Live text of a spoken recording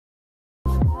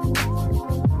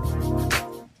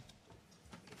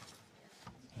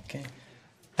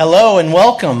Hello and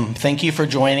welcome. Thank you for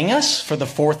joining us for the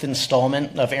fourth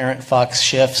installment of ArentFox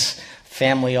Schiff's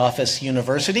Family Office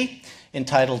University,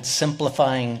 entitled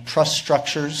Simplifying Trust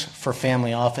Structures for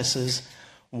Family Offices,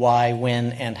 Why,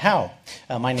 When, and How.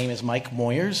 My name is Mike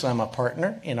Moyers. I'm a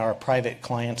partner in our Private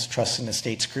Clients Trust and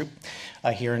Estates Group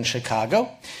here in Chicago.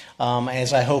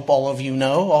 As I hope all of you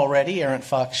know already,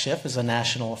 ArentFox Schiff is a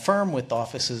national firm with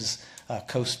offices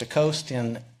coast to coast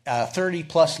and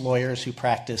 30-plus lawyers who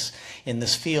practice in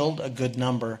this field, a good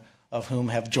number of whom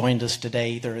have joined us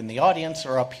today either in the audience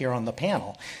or up here on the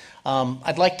panel.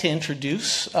 I'd like to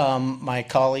introduce my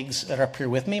colleagues that are up here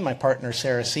with me, my partner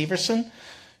Sarah Severson,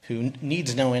 who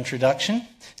needs no introduction,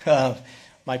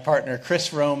 my partner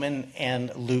Chris Roman,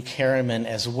 and Luke Harriman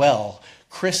as well.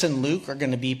 Chris and Luke are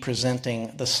going to be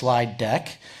presenting the slide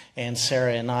deck, and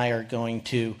Sarah and I are going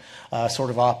to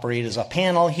sort of operate as a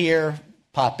panel here,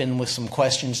 pop in with some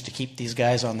questions to keep these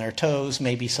guys on their toes,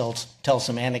 maybe tell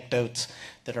some anecdotes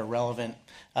that are relevant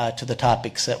to the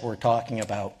topics that we're talking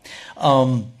about.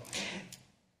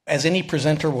 As any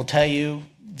presenter will tell you,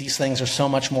 these things are so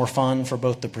much more fun for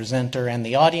both the presenter and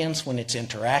the audience when it's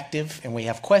interactive and we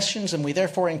have questions, and we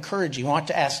therefore encourage you, want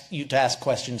to ask you to ask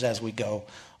questions as we go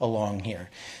along here.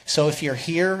 So if you're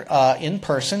here in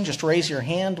person, just raise your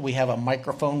hand. We have a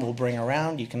microphone we'll bring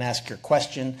around. You can ask your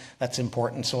question. That's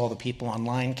important so all the people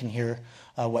online can hear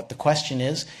what the question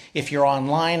is. If you're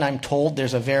online, I'm told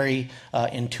there's a very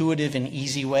intuitive and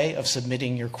easy way of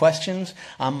submitting your questions.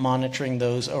 I'm monitoring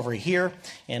those over here,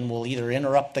 and we'll either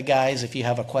interrupt the guys if you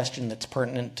have a question that's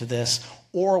pertinent to this,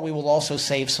 or we will also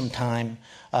save some time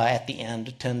at the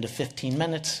end, 10 to 15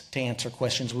 minutes, to answer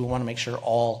questions. We want to make sure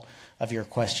all of your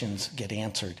questions get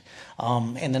answered.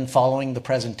 And then following the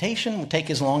presentation, we'll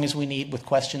take as long as we need with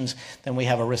questions. Then we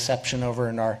have a reception over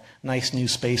in our nice new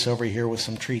space over here with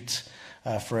some treats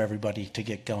for everybody to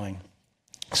get going.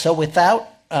 So without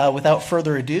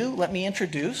further ado, let me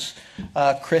introduce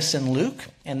Chris and Luke,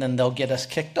 and then they'll get us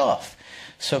kicked off.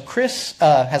 So Chris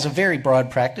has a very broad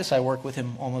practice. I work with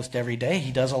him almost every day.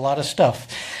 He does a lot of stuff.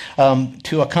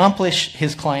 To accomplish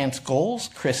his clients' goals,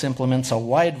 Chris implements a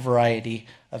wide variety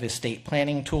of estate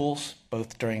planning tools,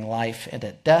 both during life and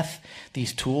at death.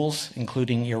 These tools,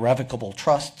 including irrevocable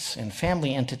trusts and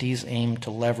family entities, aim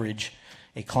to leverage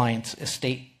a client's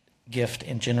estate, gift,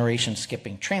 and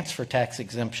generation-skipping transfer tax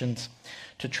exemptions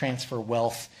to transfer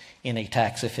wealth in a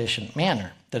tax-efficient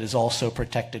manner that is also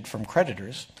protected from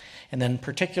creditors. And then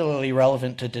particularly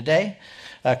relevant to today,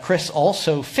 Chris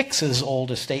also fixes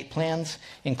old estate plans,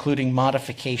 including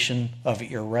modification of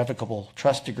irrevocable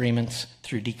trust agreements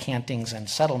through decantings and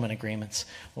settlement agreements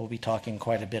we'll be talking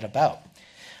quite a bit about.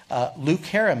 Luke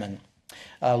Harriman.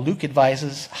 Luke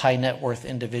advises high net worth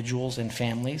individuals and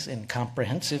families in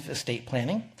comprehensive estate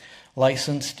planning.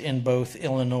 Licensed in both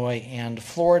Illinois and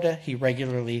Florida, he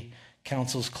regularly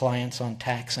counsels clients on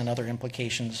tax and other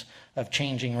implications of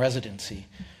changing residency.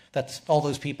 That's all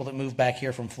those people that moved back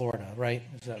here from Florida, right?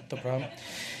 Is that the problem?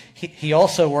 He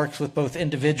also works with both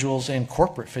individuals and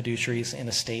corporate fiduciaries in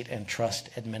estate and trust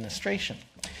administration.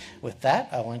 With that,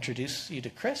 I will introduce you to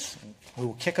Chris, who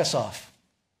will kick us off.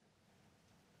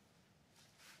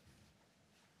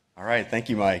 All right, thank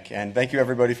you, Mike, and thank you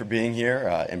everybody for being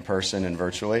here in person and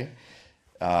virtually.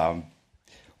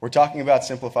 We're talking about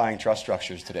simplifying trust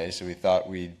structures today, so we thought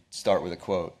we'd start with a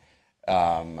quote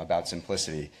about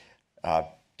simplicity.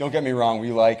 Don't get me wrong,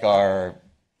 we like our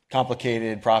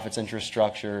complicated profits interest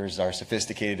structures, our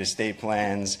sophisticated estate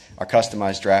plans, our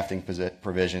customized drafting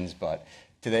provisions, but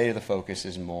today the focus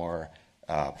is more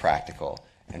practical.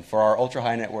 And for our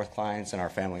ultra-high net worth clients and our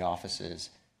family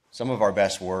offices, some of our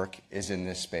best work is in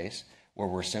this space where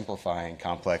we're simplifying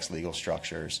complex legal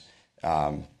structures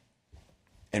and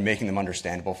making them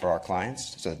understandable for our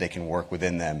clients so that they can work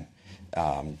within them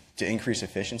to increase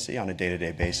efficiency on a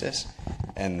day-to-day basis.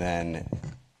 And then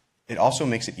it also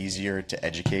makes it easier to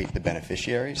educate the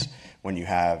beneficiaries when you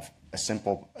have a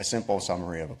simple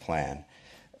summary of a plan.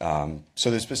 So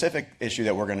the specific issue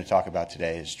that we're going to talk about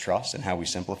today is trust and how we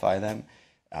simplify them.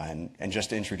 And just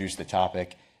to introduce the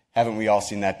topic, haven't we all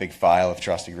seen that big file of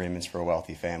trust agreements for a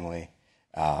wealthy family?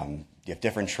 You have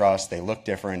different trusts, they look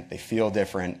different, they feel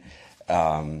different,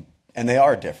 and they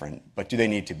are different, but do they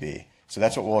need to be? So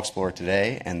that's what we'll explore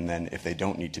today, and then if they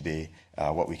don't need to be,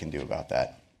 what we can do about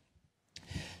that.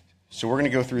 So we're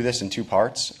going to go through this in two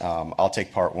parts. I'll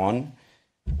take part one.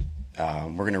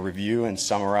 We're going to review and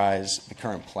summarize the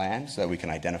current plan so that we can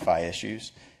identify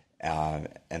issues, and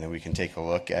then we can take a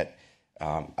look at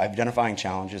identifying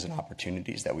challenges and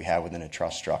opportunities that we have within a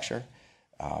trust structure.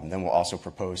 Then we'll also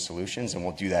propose solutions, and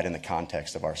we'll do that in the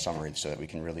context of our summary so that we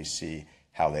can really see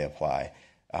how they apply.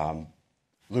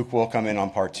 Luke will come in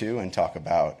on part 2 and talk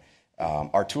about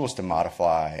our tools to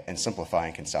modify and simplify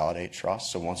and consolidate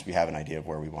trust. So once we have an idea of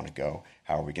where we want to go,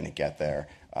 how are we going to get there,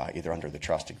 either under the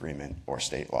trust agreement or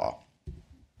state law.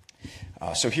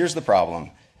 So here's the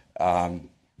problem.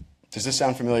 Does this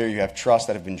sound familiar? You have trusts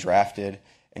that have been drafted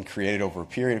and created over a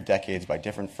period of decades by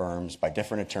different firms, by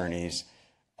different attorneys,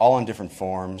 all on different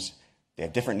forms. They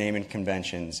have different naming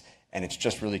conventions, and it's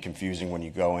just really confusing when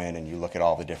you go in and you look at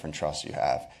all the different trusts you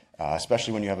have,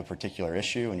 especially when you have a particular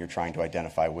issue and you're trying to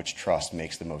identify which trust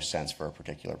makes the most sense for a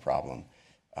particular problem.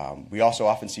 We also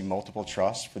often see multiple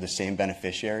trusts for the same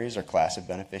beneficiaries or class of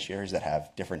beneficiaries that have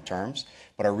different terms,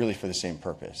 but are really for the same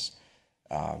purpose.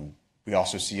 We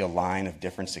also see a line of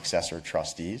different successor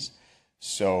trustees.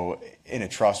 So in a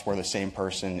trust where the same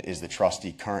person is the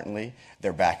trustee currently,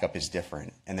 their backup is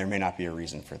different, and there may not be a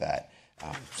reason for that.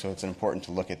 So it's important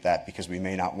to look at that because we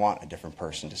may not want a different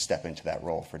person to step into that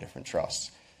role for different trusts.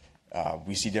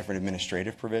 We see different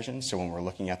administrative provisions, so when we're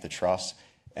looking at the trusts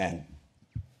and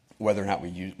whether or not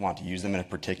we want to use them in a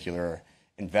particular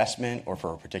investment or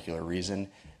for a particular reason,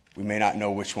 we may not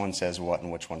know which one says what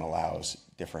and which one allows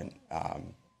different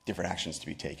actions to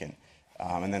be taken.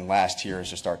 And then last here is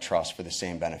just our trust for the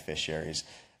same beneficiaries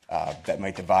that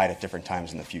might divide at different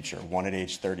times in the future, one at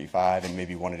age 35 and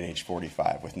maybe one at age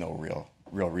 45 with no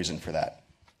real reason for that.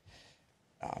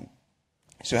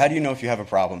 So how do you know if you have a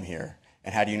problem here?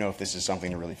 And how do you know if this is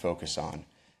something to really focus on?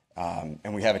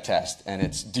 And we have a test, and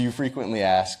it's, do you frequently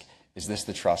ask, is this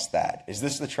the trust that? Is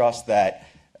this the trust that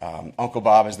Uncle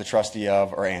Bob is the trustee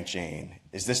of, or Aunt Jane?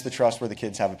 Is this the trust where the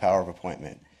kids have a power of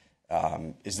appointment?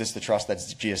 Is this the trust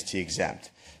that's GST exempt?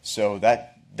 So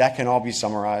that can all be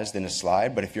summarized in a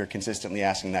slide, but if you're consistently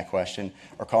asking that question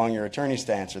or calling your attorneys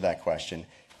to answer that question,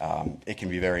 it can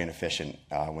be very inefficient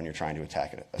when you're trying to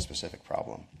attack a specific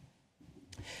problem.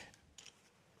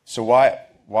 So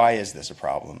why is this a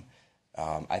problem?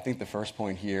 I think the first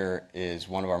point here is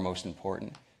one of our most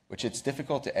important, which it's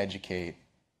difficult to educate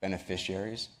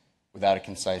beneficiaries without a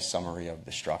concise summary of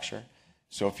the structure.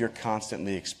 So if you're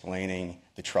constantly explaining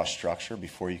the trust structure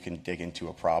before you can dig into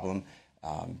a problem,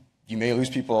 you may lose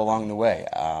people along the way.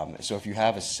 So if you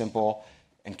have a simple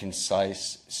and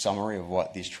concise summary of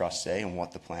what these trusts say and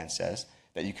what the plan says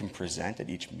that you can present at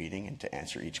each meeting and to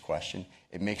answer each question,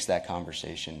 it makes that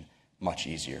conversation much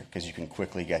easier because you can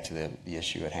quickly get to the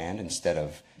issue at hand instead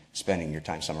of spending your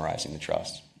time summarizing the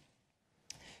trust.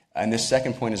 And this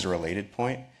second point is a related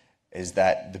point, is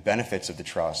that the benefits of the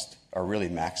trust are really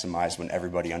maximized when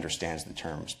everybody understands the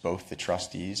terms, both the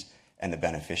trustees and the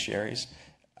beneficiaries.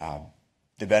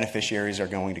 The beneficiaries are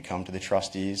going to come to the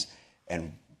trustees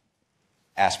and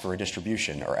ask for a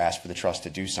distribution or ask for the trust to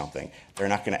do something. They're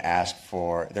not going to ask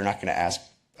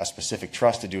a specific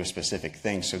trust to do a specific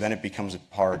thing. So then it becomes a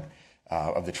part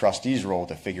of the trustee's role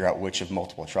to figure out which of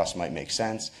multiple trusts might make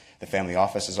sense. The family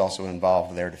office is also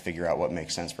involved there to figure out what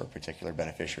makes sense for a particular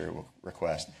beneficiary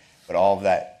request. But all of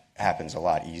that happens a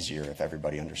lot easier if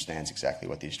everybody understands exactly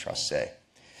what these trusts say.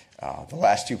 The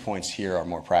last 2 points here are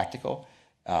more practical.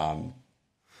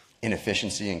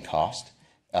 Inefficiency and cost.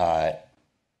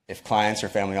 If clients or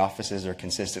family offices are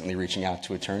consistently reaching out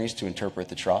to attorneys to interpret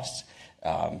the trusts,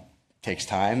 takes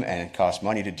time and it costs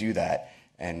money to do that.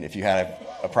 And if you have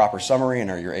a proper summary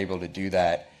and you're able to do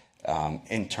that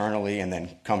internally and then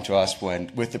come to us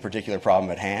with the particular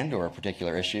problem at hand or a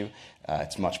particular issue,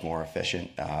 it's much more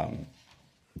efficient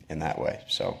in that way.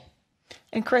 So,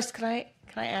 and Chris, can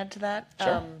I add to that?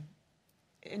 Sure.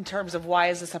 In terms of why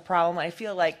is this a problem? I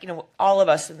feel like all of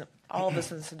us in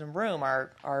the room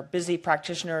are busy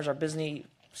practitioners, are busy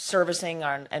servicing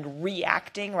and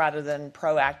reacting rather than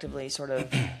proactively sort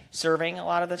of serving a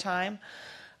lot of the time.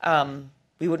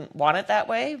 We wouldn't want it that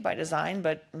way by design,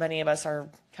 but many of us are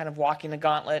kind of walking the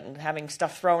gauntlet and having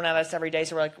stuff thrown at us every day.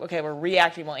 So we're like, okay, we're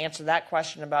reacting. We'll answer that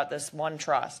question about this one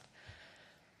trust.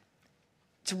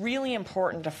 It's really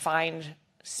important to find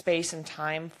space and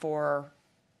time for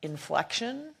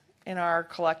inflection in our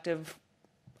collective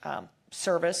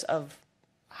service of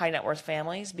high net worth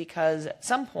families, because at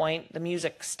some point the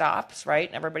music stops, right?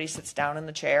 And everybody sits down in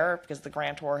the chair because the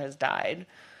grantor has died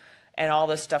and all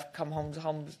this stuff comes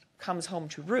home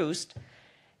to roost.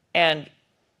 And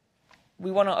we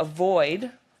want to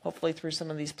avoid, hopefully through some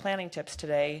of these planning tips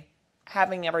today,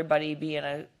 having everybody be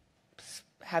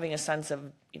having a sense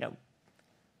of,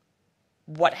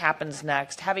 what happens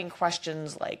next, having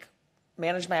questions like,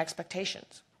 manage my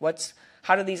expectations.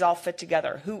 How do these all fit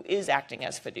together? Who is acting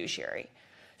as fiduciary?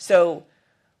 So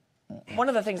one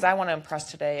of the things I want to impress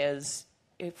today is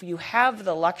if you have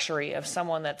the luxury of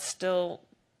someone that's still,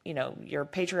 your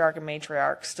patriarch and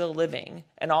matriarch still living,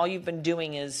 and all you've been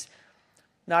doing is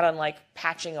not unlike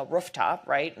patching a rooftop,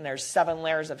 right? And there's 7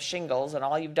 layers of shingles, and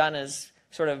all you've done is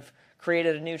sort of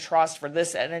created a new trust for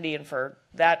this entity and for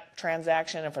that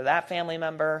transaction and for that family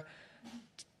member.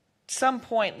 At some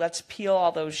point, let's peel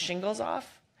all those shingles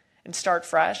off and start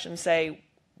fresh and say,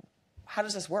 how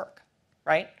does this work,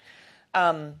 right?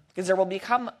 Because there will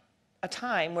become a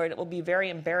time where it will be very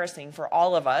embarrassing for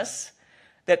all of us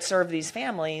that serve these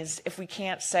families if we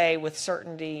can't say with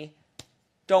certainty,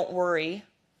 don't worry,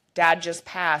 Dad just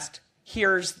passed,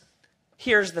 here's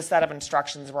the set of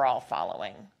instructions we're all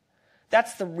following.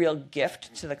 That's the real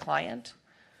gift to the client.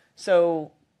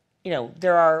 So,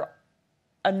 there are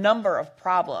a number of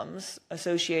problems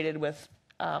associated with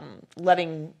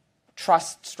letting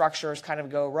trust structures kind of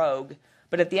go rogue.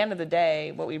 But at the end of the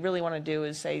day, what we really want to do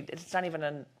is say it's not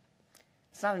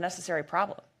a necessary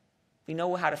problem. We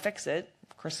know how to fix it.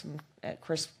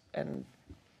 Chris and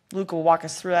Luke will walk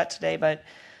us through that today, but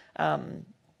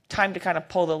time to kind of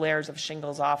pull the layers of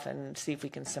shingles off and see if we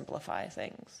can simplify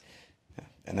things.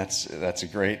 And that's a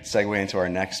great segue into our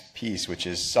next piece, which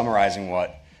is summarizing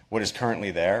what is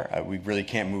currently there. We really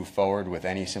can't move forward with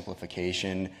any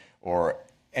simplification or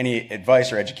any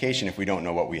advice or education if we don't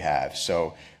know what we have.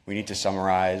 So we need to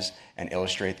summarize and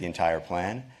illustrate the entire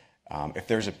plan. If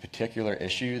there's a particular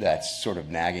issue that's sort of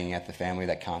nagging at the family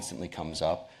that constantly comes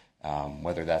up,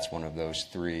 whether that's one of those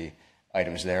 3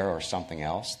 items there or something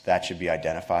else, that should be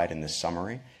identified in this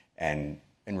summary and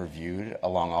reviewed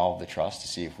along all of the trusts to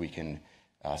see if we can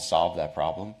solve that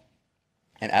problem.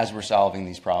 And as we're solving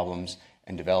these problems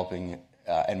and developing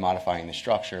and modifying the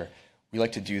structure, we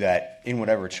like to do that in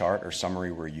whatever chart or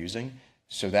summary we're using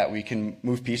so that we can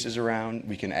move pieces around,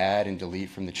 we can add and delete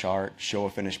from the chart, show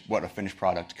what a finished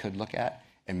product could look at,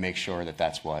 and make sure that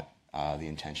that's what the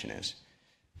intention is.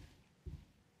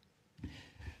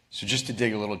 So just to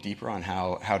dig a little deeper on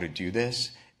how to do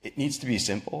this, it needs to be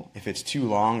simple. If it's too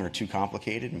long or too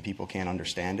complicated and people can't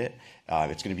understand it,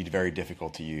 it's going to be very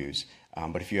difficult to use.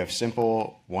 But if you have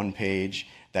simple one page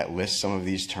that lists some of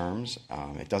these terms,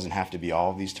 it doesn't have to be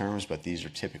all of these terms, but these are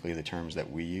typically the terms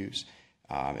that we use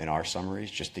in our summaries,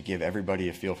 just to give everybody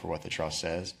a feel for what the trust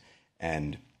says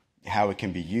and how it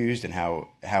can be used and how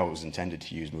it was intended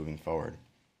to use moving forward.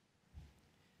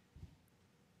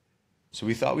 So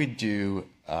we thought we'd do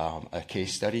a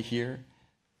case study here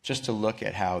just to look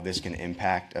at how this can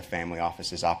impact a family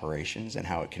office's operations and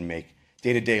how it can make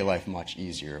day-to-day life much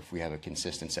easier if we have a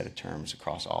consistent set of terms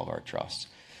across all of our trusts.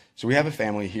 So we have a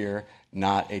family here,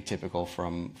 not atypical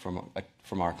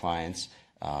from our clients,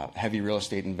 heavy real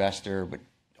estate investor, but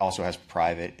also has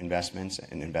private investments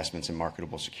and investments in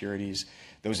marketable securities.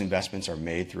 Those investments are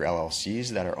made through LLCs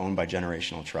that are owned by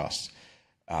generational trusts.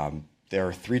 There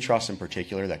are 3 trusts in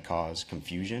particular that cause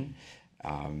confusion,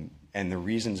 and the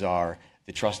reasons are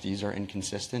the trustees are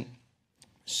inconsistent.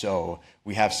 So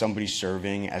we have somebody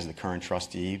serving as the current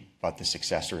trustee, but the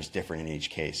successor is different in each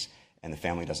case. And the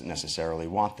family doesn't necessarily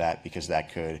want that because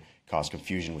that could cause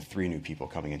confusion with 3 new people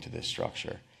coming into this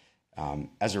structure.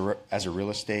 As a real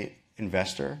estate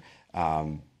investor,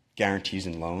 guarantees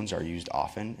and loans are used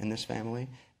often in this family,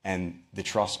 and the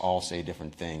trusts all say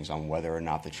different things on whether or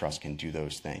not the trust can do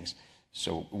those things.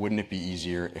 So wouldn't it be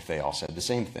easier if they all said the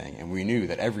same thing? And we knew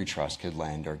that every trust could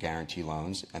lend or guarantee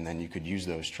loans, and then you could use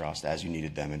those trusts as you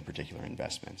needed them in particular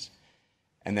investments.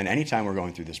 And then anytime we're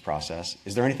going through this process,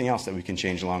 is there anything else that we can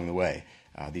change along the way?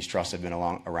 These trusts have been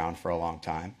around for a long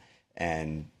time,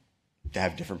 and to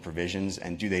have different provisions,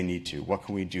 and do they need to? What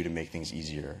can we do to make things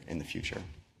easier in the future?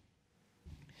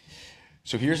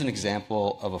 So here's an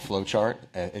example of a flow chart.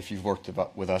 If you've worked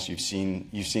with us, you've seen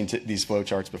these flow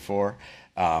charts before.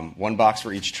 One box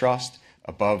for each trust.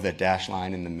 Above that dash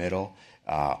line in the middle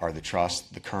are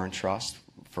the current trust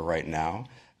for right now.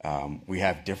 We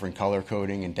have different color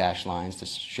coding and dash lines to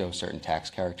show certain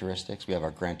tax characteristics. We have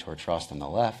our grantor trust on the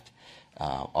left.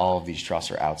 All of these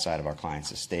trusts are outside of our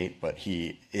client's estate, but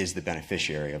he is the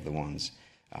beneficiary of the ones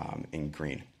in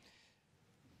green.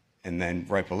 And then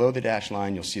right below the dash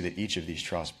line, you'll see that each of these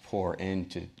trusts pour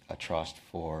into a trust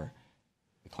for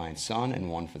the client's son and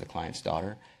one for the client's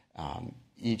daughter.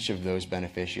 Each of those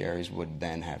beneficiaries would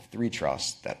then have 3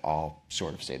 trusts that all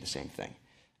sort of say the same thing.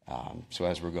 So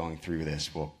as we're going through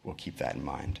this, we'll keep that in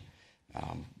mind.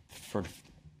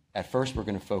 At first, we're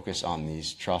going to focus on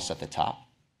these trusts at the top.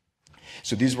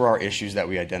 So these were our issues that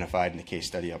we identified in the case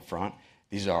study up front.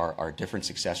 These are our different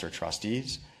successor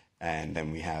trustees, and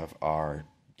then we have our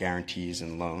guarantees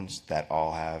and loans that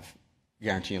all have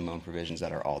guarantee and loan provisions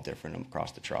that are all different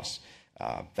across the trusts.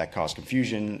 That cause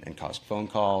confusion and cause phone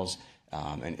calls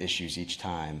and issues each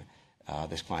time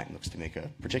this client looks to make a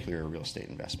particular real estate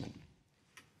investment.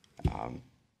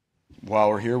 While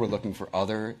we're here, we're looking for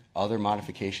other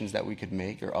modifications that we could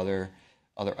make or other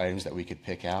items that we could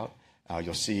pick out.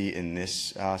 You'll see in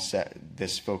this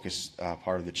this focus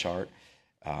part of the chart,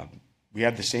 we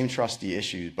have the same trustee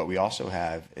issues, but we also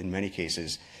have, in many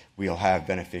cases, we'll have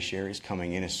beneficiaries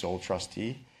coming in as sole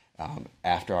trustee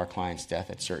after our client's death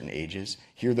at certain ages.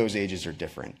 Here, those ages are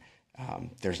different.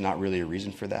 There's not really a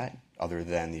reason for that other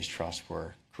than these trusts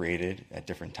were created at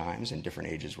different times and different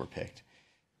ages were picked.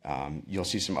 You'll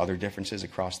see some other differences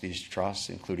across these trusts,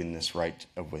 including this right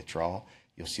of withdrawal.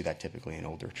 You'll see that typically in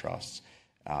older trusts.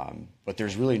 But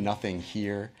there's really nothing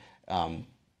here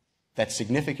that's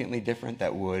significantly different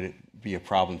that would be a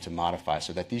problem to modify,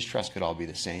 so that these trusts could all be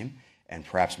the same and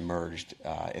perhaps merged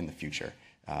in the future.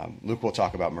 Luke will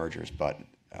talk about mergers, but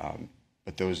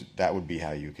that would be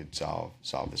how you could solve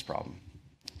this problem.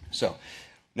 So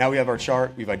now we have our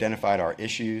chart, we've identified our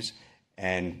issues,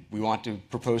 and we want to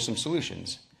propose some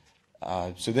solutions.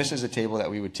 So this is a table that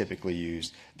we would typically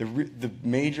use. The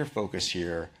major focus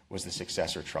here was the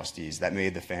successor trustees. That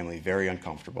made the family very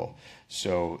uncomfortable.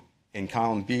 So in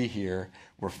column B here,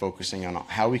 we're focusing on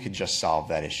how we could just solve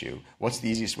that issue. What's the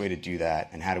easiest way to do that,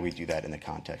 and how do we do that in the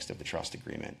context of the trust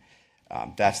agreement?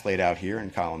 That's laid out here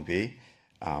in column B.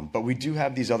 But we do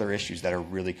have these other issues that are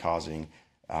really causing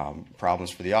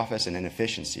problems for the office and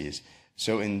inefficiencies.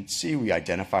 So in C, we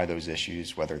identify those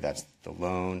issues, whether that's the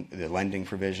lending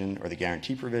provision, or the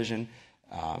guarantee provision,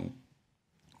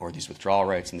 or these withdrawal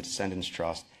rights in the descendants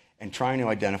trust, and trying to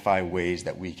identify ways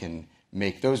that we can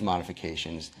make those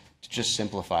modifications to just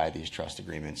simplify these trust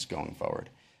agreements going forward.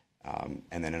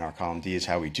 And then in our column D is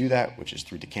how we do that, which is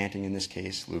through decanting in this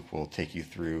case. Luke will take you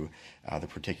through the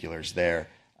particulars there.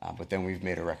 But then we've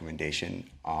made a recommendation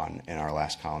in our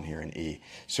last column here in E.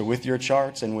 So with your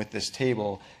charts and with this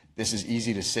table, this is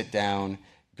easy to sit down,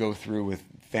 go through with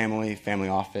family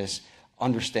office,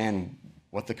 understand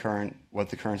what the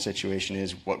current situation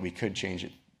is, what we could change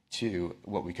it to,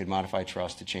 what we could modify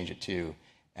trust to change it to,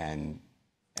 and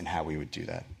how we would do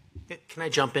that. Can I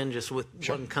jump in just with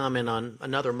Sure. one comment on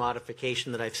another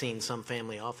modification that I've seen some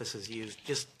family offices use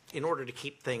just in order to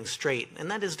keep things straight, and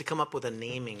that is to come up with a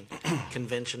naming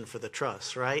convention for the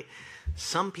trust, right?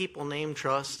 Some people name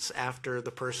trusts after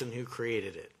the person who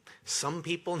created it. Some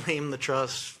people name the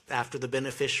trust after the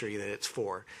beneficiary that it's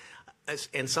for.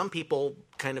 And some people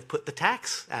kind of put the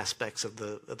tax aspects of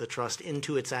the trust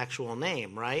into its actual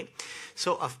name, right?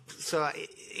 So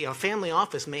a family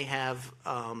office may have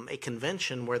a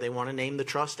convention where they want to name the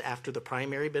trust after the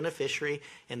primary beneficiary,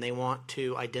 and they want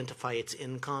to identify its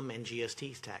income and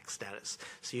GST tax status.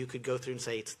 So you could go through and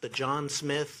say it's the John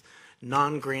Smith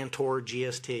non-grantor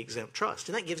GST exempt trust.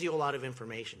 And that gives you a lot of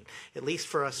information. At least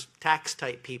for us tax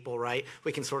type people, right?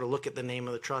 We can sort of look at the name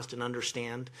of the trust and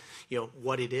understand,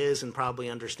 what it is, and probably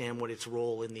understand what its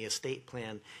role in the estate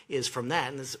plan is from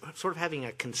that. And it's sort of having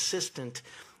a consistent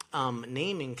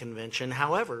naming convention,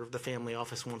 however the family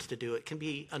office wants to do it, can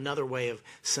be another way of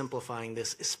simplifying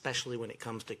this, especially when it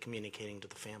comes to communicating to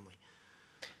the family.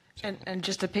 And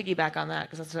just to piggyback on that,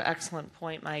 because that's an excellent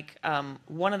point, Mike,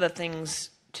 one of the things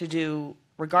to do,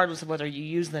 regardless of whether you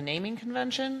use the naming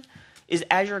convention, is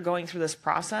as you're going through this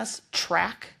process,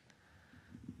 track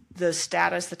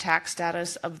the tax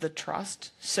status of the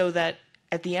trust, so that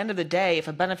at the end of the day, if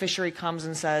a beneficiary comes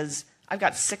and says, I've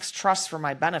got 6 trusts for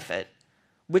my benefit,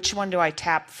 which one do I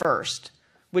tap first?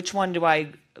 Which one do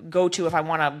I go to if I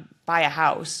want to buy a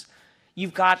house?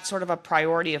 You've got sort of a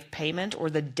priority of payment, or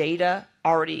the data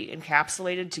already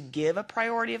encapsulated to give a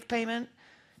priority of payment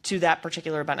to that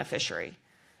particular beneficiary.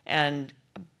 And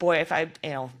boy,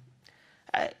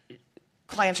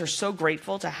 clients are so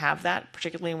grateful to have that,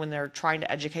 particularly when they're trying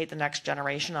to educate the next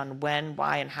generation on when,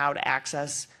 why, and how to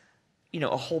access,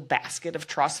 a whole basket of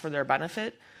trusts for their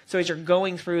benefit. So as you're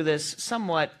going through this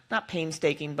somewhat, not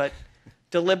painstaking, but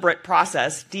deliberate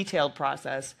process, detailed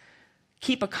process,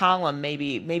 keep a column,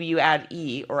 maybe you add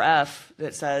E or F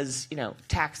that says,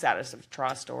 tax status of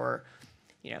trust, or,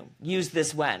 use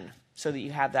this when, so that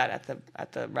you have that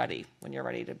at the ready when you're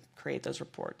ready to create those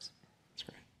reports. That's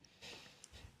great.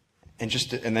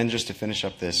 And then just to finish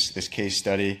up this case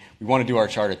study, we want to do our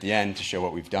chart at the end to show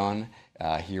what we've done.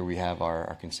 Here we have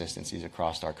our consistencies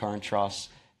across our current trusts,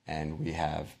 and we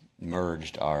have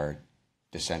merged our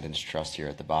descendants trust here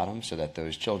at the bottom, so that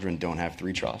those children don't have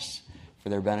 3 trusts for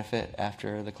their benefit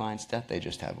after the client's death. They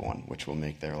just have 1, which will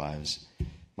make their lives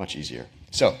much easier.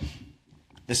 So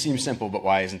this seems simple, but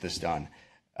why isn't this done?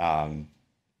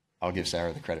 I'll give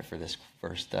Sarah the credit for this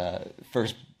first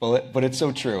bullet, but it's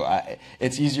so true.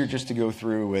 It's easier just to go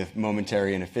through with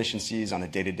momentary inefficiencies on a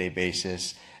day-to-day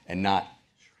basis and not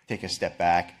take a step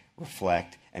back,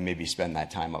 reflect, and maybe spend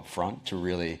that time up front to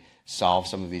really solve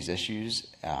some of these issues,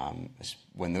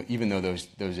 even though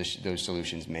those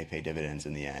solutions may pay dividends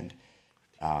in the end.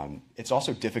 It's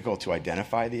also difficult to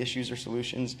identify the issues or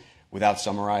solutions without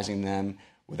summarizing them,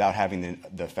 without having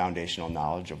the foundational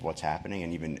knowledge of what's happening,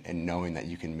 and knowing that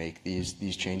you can make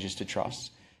these changes to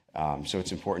trust. So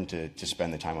it's important to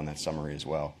spend the time on that summary as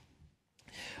well.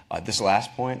 This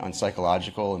last point on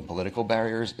psychological and political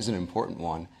barriers is an important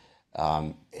one.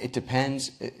 It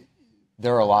depends.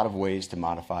 There are a lot of ways to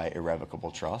modify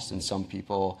irrevocable trust, and some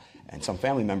people and some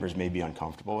family members may be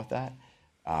uncomfortable with that.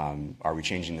 Are we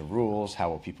changing the rules? How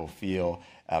will people feel?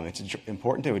 It's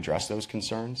important to address those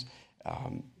concerns.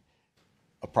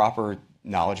 A proper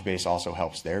knowledge base also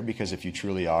helps there, because if you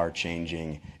truly are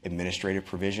changing administrative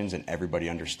provisions and everybody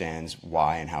understands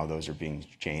why and how those are being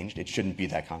changed, it shouldn't be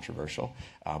that controversial.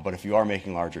 But if you are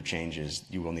making larger changes,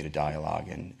 you will need a dialogue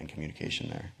and communication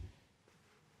there.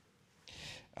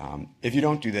 If you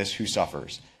don't do this, who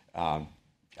suffers?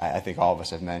 I think all of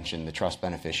us have mentioned the trust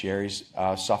beneficiaries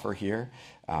suffer here.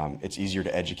 It's easier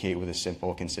to educate with a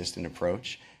simple, consistent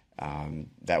approach.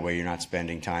 That way you're not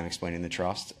spending time explaining the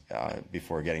trust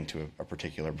before getting to a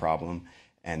particular problem.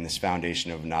 And this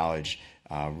foundation of knowledge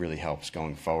really helps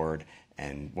going forward.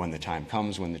 And when the time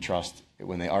comes, when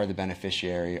they are the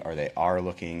beneficiary, or they are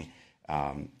looking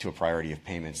to a priority of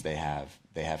payments, they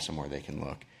have somewhere they can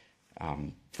look.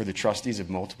 For the trustees of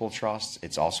multiple trusts,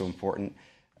 it's also important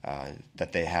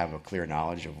that they have a clear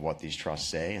knowledge of what these trusts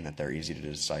say and that they're easy to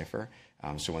decipher.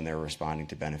 So when they're responding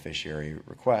to beneficiary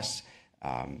requests,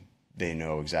 they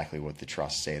know exactly what the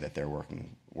trusts say that they're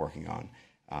working on.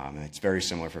 And it's very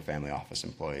similar for family office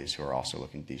employees who are also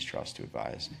looking at these trusts to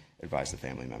advise the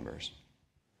family members.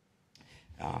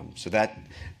 So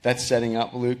that's setting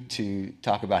up, Luke, to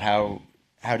talk about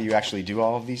how do you actually do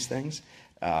all of these things.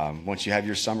 Once you have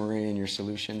your summary and your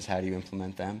solutions, how do you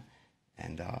implement them?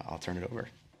 And I'll turn it over.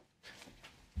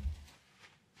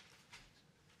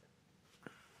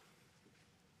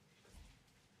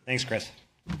 Thanks, Chris.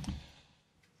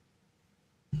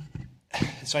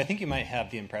 So I think you might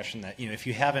have the impression that, if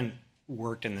you haven't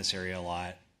worked in this area a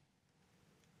lot,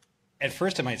 at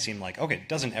first it might seem like, okay,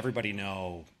 doesn't everybody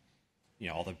know,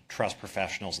 all the trust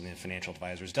professionals and the financial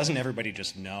advisors, doesn't everybody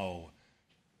just know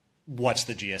what's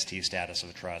the GST status of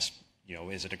a trust?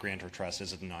 Is it a grantor trust?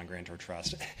 Is it a non-grantor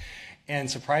trust? And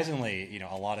surprisingly,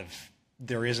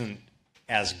 there isn't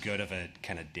as good of a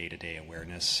kind of day-to-day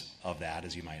awareness of that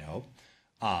as you might hope.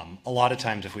 A lot of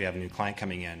times if we have a new client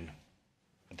coming in,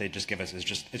 what they just give us is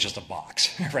it's just a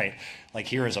box, right? Like,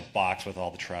 here is a box with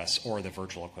all the trusts, or the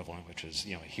virtual equivalent, which is,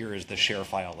 here is the share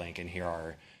file link, and here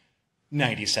are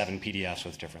 97 PDFs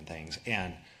with different things.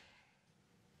 And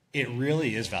it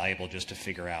really is valuable just to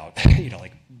figure out,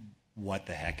 what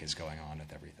the heck is going on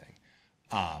with everything.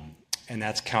 And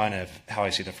that's kind of how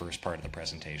I see the first part of the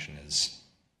presentation, is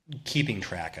keeping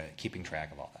track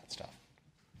of all that stuff.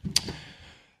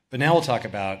 But now we'll talk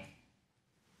about,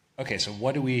 okay, so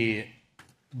what do we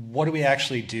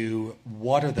actually do?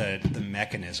 What are the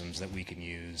mechanisms that we can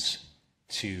use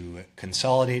to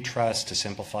consolidate trusts, to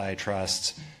simplify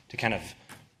trusts, to kind of,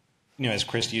 as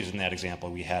Chris used in that example,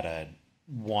 we had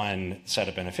one set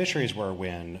of beneficiaries where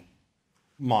when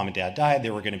mom and dad died,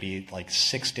 there were going to be like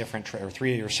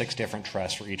 3 or 6 different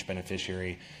trusts for each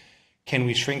beneficiary. Can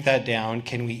we shrink that down?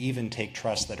 Can we even take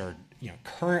trusts that are,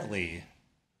 currently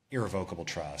irrevocable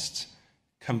trusts,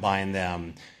 combine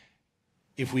them?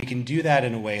 If we can do that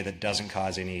in a way that doesn't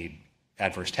cause any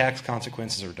adverse tax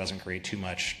consequences or doesn't create too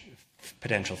much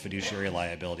potential fiduciary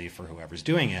liability for whoever's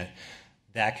doing it,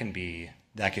 that can be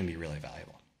really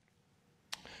valuable.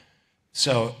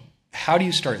 So how do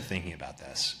you start thinking about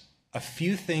this? A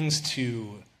few things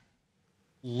to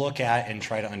look at and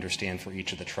try to understand for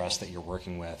each of the trusts that you're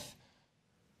working with.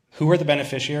 Who are the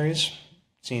beneficiaries?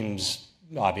 Seems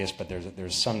obvious, but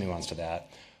there's some nuance to that.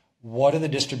 What are the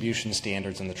distribution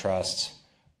standards in the trusts?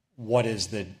 What is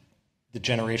the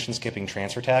generation skipping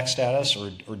transfer tax status or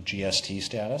GST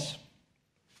status?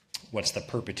 What's the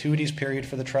perpetuities period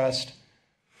for the trust?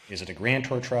 Is it a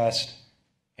grantor trust?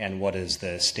 And what is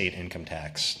the state income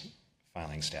tax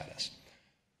filing status?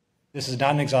 This is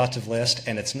not an exhaustive list,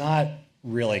 and it's not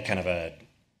really kind of a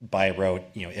by rote,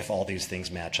 if all these things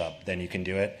match up, then you can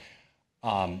do it.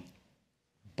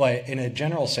 But in a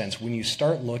general sense, when you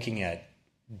start looking at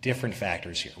different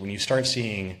factors here, when you start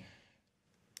seeing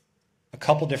a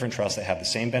couple different trusts that have the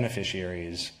same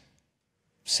beneficiaries,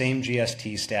 same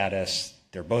GST status,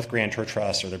 they're both grantor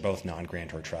trusts or they're both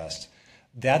non-grantor trusts,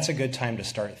 that's a good time to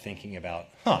start thinking about,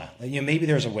 maybe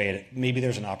there's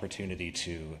an opportunity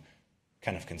to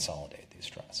kind of consolidate these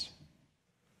trusts.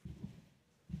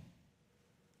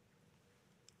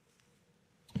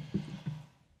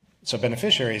 So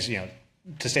beneficiaries,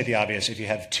 to state the obvious, if you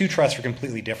have two trusts for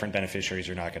completely different beneficiaries,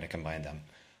 you're not going to combine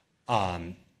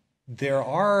them.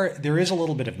 There is a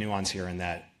little bit of nuance here in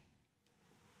that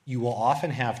you will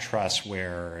often have trusts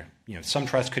where, some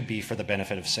trusts could be for the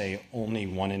benefit of, say, only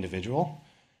one individual,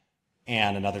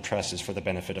 and another trust is for the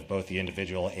benefit of both the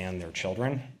individual and their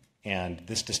children. And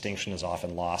this distinction is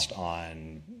often lost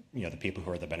on, the people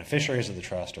who are the beneficiaries of the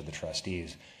trust or the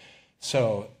trustees.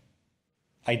 So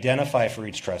identify for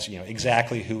each trust,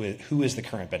 exactly who is the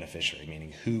current beneficiary,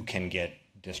 meaning who can get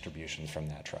distributions from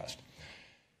that trust.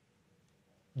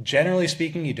 Generally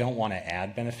speaking, you don't want to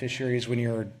add beneficiaries when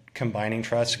you're combining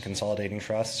trusts and consolidating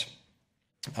trusts.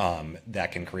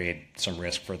 That can create some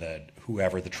risk for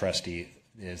whoever the trustee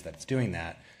is that's doing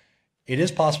that. It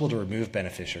is possible to remove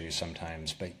beneficiaries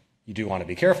sometimes, but you do want to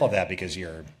be careful of that because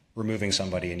you're removing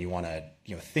somebody and you want to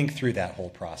think through that whole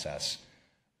process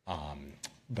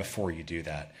before you do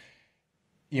that.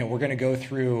 We're going to go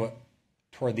through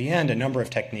toward the end a number of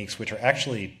techniques which are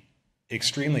actually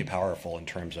extremely powerful in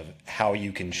terms of how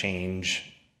you can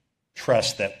change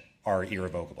trusts that are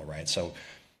irrevocable, right? So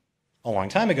a long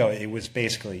time ago, it was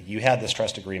basically you had this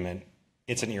trust agreement,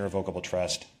 it's an irrevocable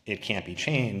trust, it can't be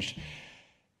changed.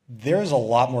 There's a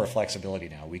lot more flexibility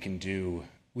now. We can do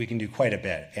quite a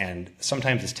bit, and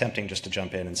sometimes it's tempting just to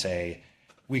jump in and say,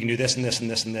 we can do this and this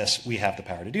and this and this, we have the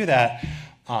power to do that.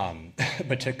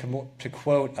 But to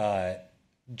quote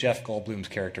Jeff Goldblum's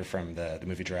character from the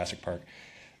movie Jurassic Park,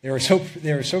 they were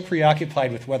so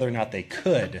preoccupied with whether or not they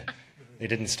could, they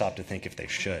didn't stop to think if they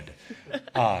should.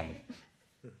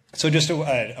 So just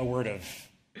a word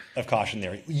of caution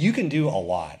there. You can do a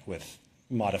lot with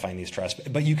modifying these trusts,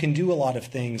 but you can do a lot of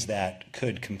things that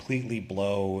could completely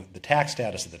blow the tax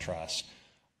status of the trust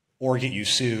or get you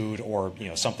sued or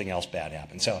something else bad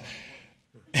happens. So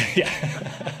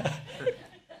yeah.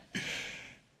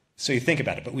 So you think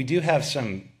about it, but we do have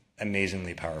some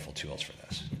amazingly powerful tools for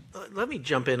this. Let me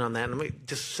jump in on that, and let me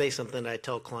just say something that I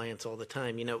tell clients all the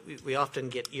time. We often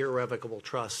get irrevocable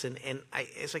trusts, and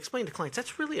as I explain to clients,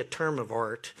 that's really a term of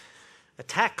art, a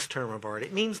tax term of art.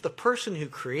 It means the person who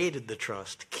created the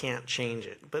trust can't change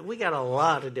it. But we got a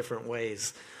lot of different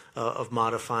ways of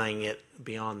modifying it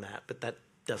beyond that, but that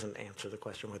doesn't answer the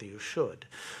question whether you should.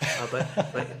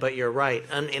 But you're right.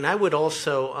 And I would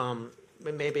also...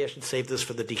 maybe I should save this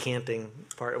for the decanting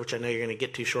part, which I know you're going to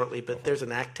get to shortly, but there's an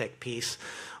ACTEC piece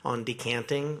on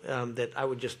decanting that I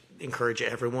would just encourage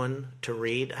everyone to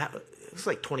read. It was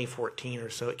like 2014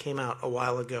 or so. It came out a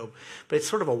while ago, but it's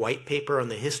sort of a white paper on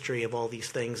the history of all these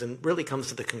things and really comes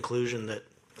to the conclusion that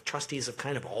trustees have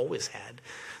kind of always had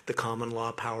the common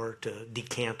law power to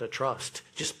decant a trust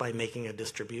just by making a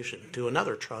distribution to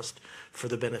another trust for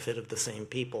the benefit of the same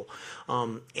people.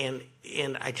 And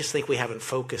I just think we haven't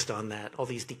focused on that. All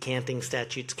these decanting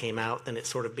statutes came out, and it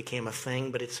sort of became a thing,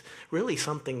 but it's really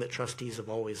something that trustees have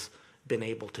always been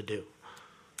able to do.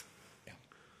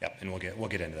 Yeah, and we'll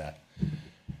get into that.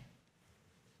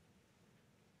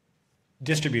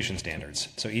 Distribution standards.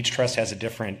 So each trust has a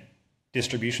different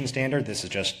distribution standard. This is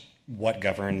just what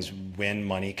governs when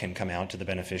money can come out to the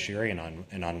beneficiary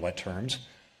and on what terms.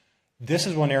 This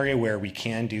is one area where we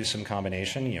can do some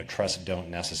combination. Trusts don't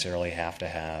necessarily have to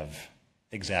have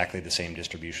exactly the same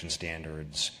distribution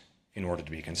standards in order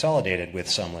to be consolidated, with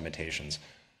some limitations.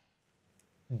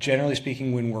 Generally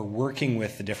speaking, when we're working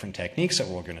with the different techniques that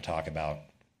we're going to talk about,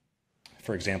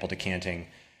 for example, decanting,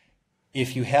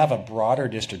 if you have a broader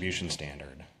distribution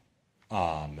standard,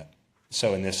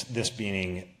 so in this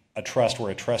being a trust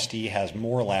where a trustee has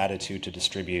more latitude to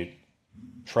distribute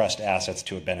trust assets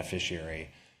to a beneficiary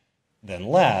than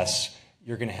less,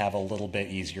 you're going to have a little bit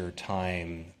easier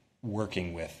time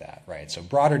working with that, right? So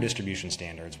broader distribution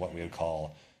standards, what we would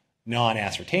call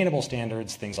non-ascertainable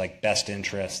standards, things like best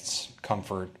interests,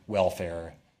 comfort,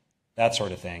 welfare, that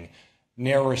sort of thing.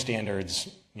 Narrower standards,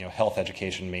 health,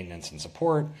 education, maintenance, and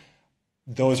support,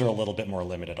 those are a little bit more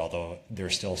limited, although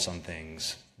there's still some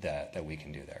things that we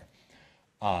can do there.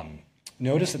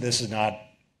 Notice that this is not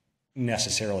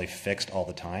necessarily fixed all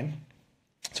the time.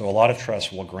 So a lot of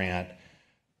trusts will grant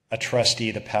a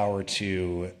trustee the power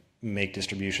to make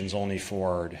distributions only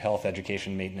for health,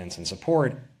 education, maintenance, and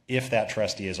support if that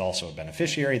trustee is also a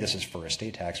beneficiary. This is for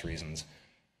estate tax reasons.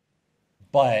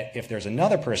 But if there's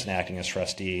another person acting as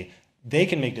trustee, they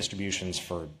can make distributions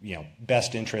for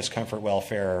best interest, comfort,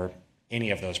 welfare,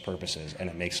 any of those purposes, and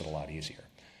it makes it a lot easier.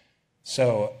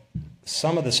 So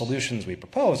some of the solutions we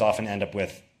propose often end up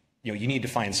with, you need to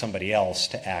find somebody else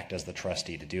to act as the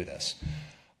trustee to do this.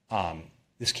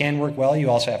 This can work well. You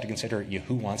also have to consider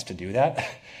who wants to do that.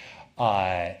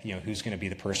 Who's going to be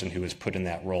the person who is put in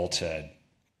that role to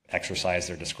exercise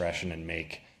their discretion and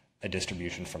make a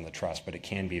distribution from the trust, but it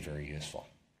can be very useful.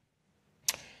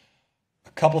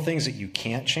 A couple things that you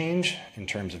can't change in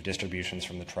terms of distributions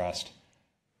from the trust.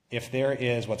 If there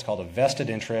is what's called a vested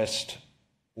interest,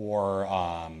 or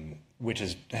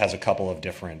has a couple of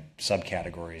different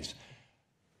subcategories.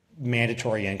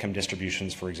 Mandatory income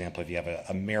distributions, for example, if you have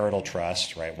a marital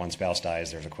trust, right, one spouse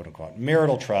dies, there's a quote-unquote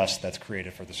marital trust that's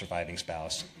created for the surviving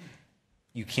spouse.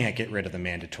 You can't get rid of the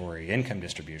mandatory income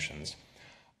distributions.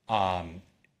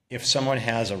 If someone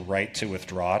has a right to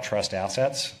withdraw trust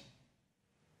assets,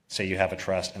 say you have a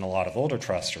trust, and a lot of older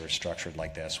trusts are structured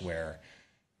like this, where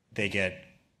they get,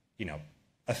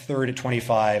 a third at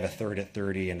 25, a third at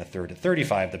 30, and a third at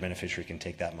 35, the beneficiary can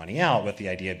take that money out, with the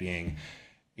idea being,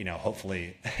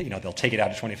 hopefully, they'll take it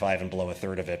out at 25 and blow a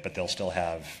third of it, but they'll still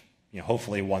have,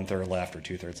 hopefully 1/3 left or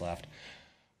 2/3 left.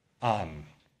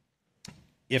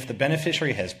 If the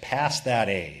beneficiary has passed that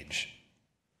age,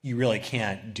 you really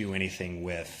can't do anything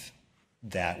with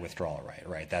that withdrawal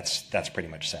right? That's pretty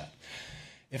much set.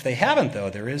 If they haven't, though,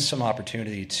 there is some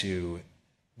opportunity to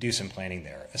do some planning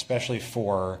there, especially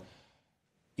for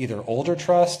either older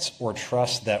trusts or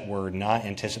trusts that were not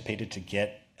anticipated to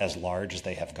get as large as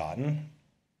they have gotten.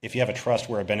 If you have a trust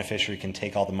where a beneficiary can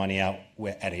take all the money out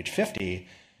at age 50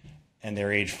 and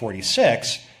they're age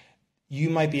 46, you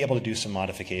might be able to do some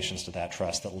modifications to that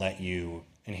trust that let you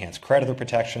enhance creditor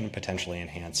protection, potentially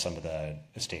enhance some of the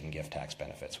estate and gift tax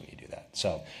benefits when you do that.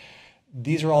 So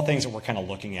these are all things that we're kind of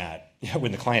looking at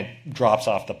when the client drops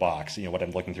off the box. What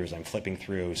I'm looking through is I'm flipping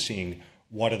through, seeing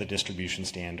what are the distribution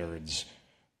standards,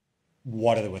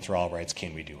 what are the withdrawal rights,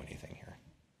 can we do anything here?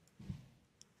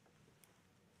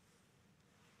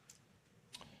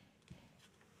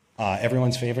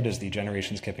 Everyone's favorite is the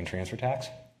generation skipping transfer tax,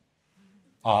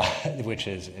 which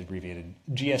is abbreviated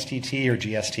GSTT or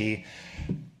GST.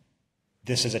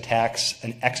 This is a tax,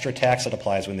 an extra tax that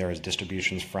applies when there is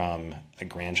distributions from a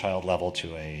grandchild level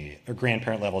to a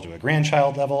grandparent level to a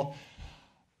grandchild level.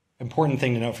 Important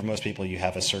thing to note for most people, you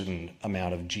have a certain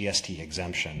amount of GST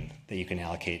exemption that you can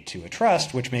allocate to a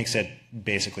trust, which makes it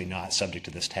basically not subject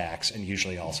to this tax, and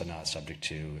usually also not subject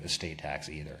to estate tax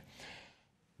either.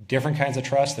 Different kinds of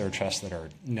trusts. There are trusts that are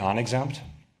non-exempt.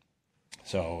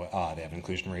 So they have an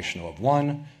inclusion ratio of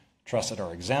 1. Trusts that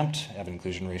are exempt have an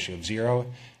inclusion ratio of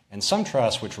 0. And some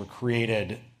trusts which were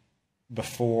created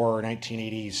before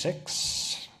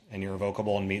 1986 and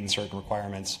irrevocable and meeting certain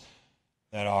requirements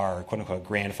that are quote-unquote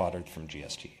grandfathered from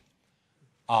GST.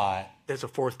 There's a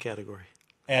fourth category.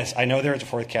 As I know there is a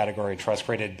fourth category, trust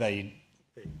created by...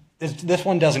 This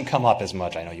one doesn't come up as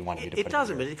much. I know you wanted me to put it It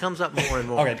doesn't, but it comes up more and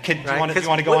more. Okay, do right? you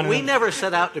want to go on? We never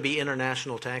set out to be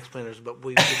international tax planners, but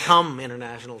we've become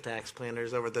international tax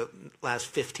planners over the last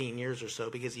 15 years or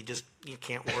so, because you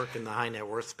can't work in the high net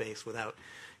worth space without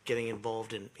getting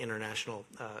involved in international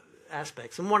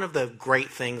aspects. And one of the great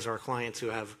things our clients who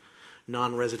have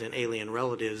non-resident alien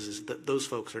relatives is that those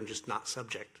folks are just not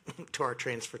subject to our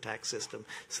transfer tax system.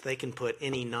 So they can put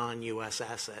any non-U.S.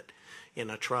 asset in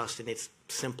a trust, and it's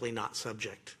simply not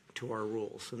subject to our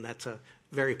rules. And that's a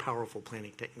very powerful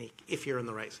planning technique if you're in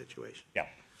the right situation. Yeah.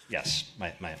 Yes,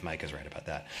 Mike is right about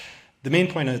that. The main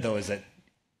point, though, is that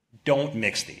don't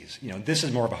mix these. This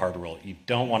is more of a hard rule. You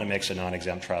don't want to mix a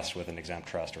non-exempt trust with an exempt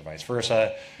trust or vice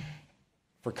versa.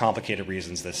 For complicated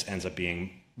reasons, this ends up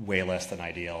being way less than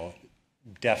ideal.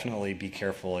 Definitely be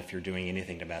careful if you're doing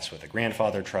anything to mess with a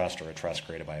grandfather trust or a trust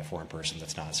created by a foreign person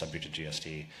that's not subject to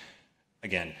GST.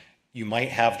 Again, you might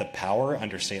have the power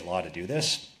under state law to do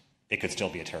this. It could still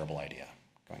be a terrible idea,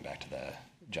 going back to the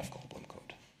Jeff Goldblum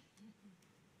quote.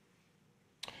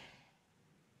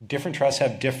 Different trusts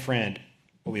have different,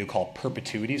 what we would call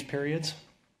perpetuities periods.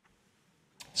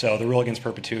 So the rule against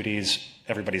perpetuities,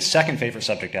 everybody's second favorite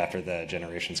subject after the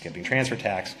generation skipping transfer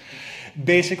tax.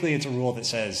 Basically, it's a rule that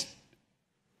says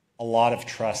a lot of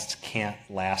trusts can't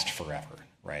last forever,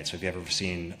 right? So if you've ever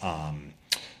seen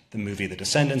the movie The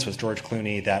Descendants with George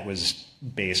Clooney, that was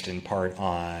based in part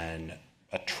on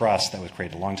a trust that was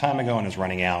created a long time ago and is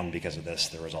running out, and because of this,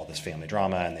 there was all this family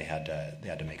drama, and they had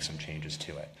to make some changes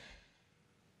to it.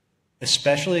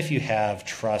 Especially if you have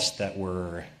trusts that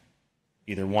were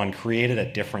either one created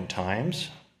at different times,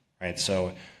 right?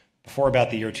 So before about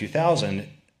the year 2000,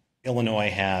 Illinois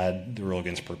had the rule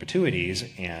against perpetuities,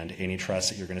 and any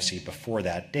trusts that you're going to see before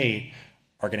that date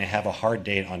are going to have a hard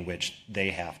date on which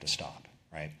they have to stop,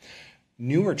 right?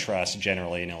 Newer trusts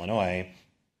generally in Illinois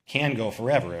can go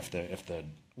forever if the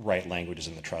right language is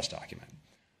in the trust document.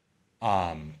 We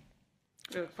have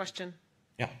a question.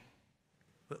 Yeah.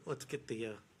 Let's get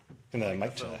the mic to What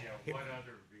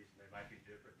other reason they might be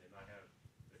different? They might have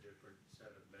a different set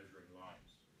of measuring lines.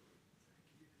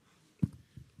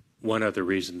 one other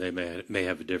reason they may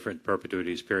have a different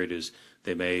perpetuities period is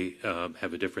they may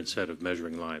have a different set of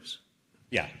measuring lives.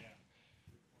 Yeah,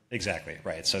 exactly,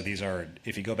 right. So these are,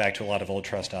 if you go back to a lot of old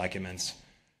trust documents,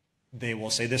 they will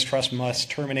say this trust must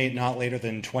terminate not later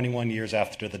than 21 years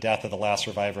after the death of the last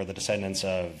survivor of the descendants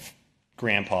of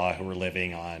grandpa who were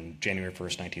living on January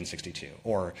 1st, 1962,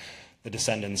 or the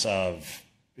descendants of,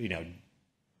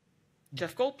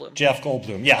 Jeff Goldblum. Jeff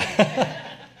Goldblum, yeah.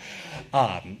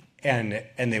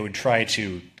 And they would try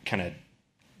to kind of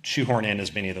shoehorn in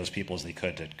as many of those people as they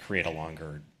could to create a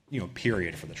longer,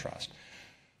 period for the trust.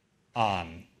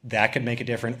 That could make it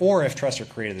different, or if trusts are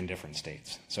created in different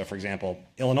states. So, for example,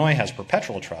 Illinois has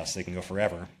perpetual trusts; they can go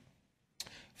forever.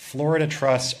 Florida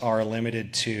trusts are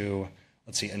limited to,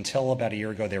 until about a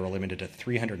year ago, they were limited to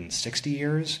 360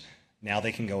 years. Now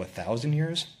they can go 1,000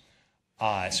 years.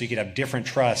 So you could have different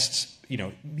trusts.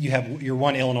 You have your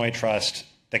one Illinois trust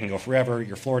that can go forever.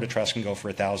 Your Florida trust can go for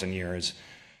 1,000 years.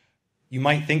 You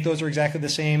might think those are exactly the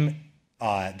same.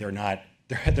 They're not.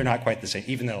 They're not quite the same.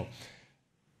 Even though,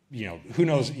 who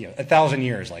knows? 1,000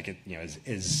 years,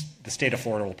 is the state of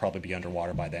Florida will probably be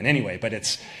underwater by then anyway. But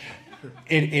it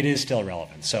is still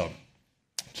relevant. So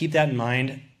keep that in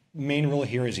mind. Main rule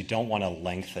here is you don't want to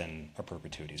lengthen a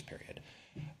perpetuities period.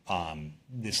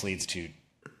 This leads to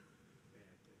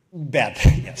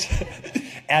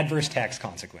adverse tax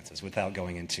consequences without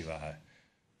going into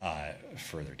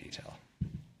further detail.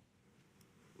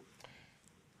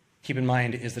 Keep in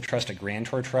mind, is the trust a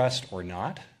grantor trust or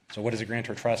not? So what is a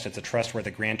grantor trust? It's a trust where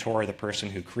the grantor, the person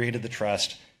who created the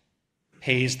trust,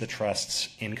 pays the trust's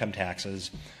income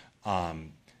taxes.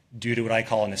 Due to what I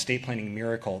call an estate planning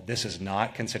miracle, this is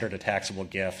not considered a taxable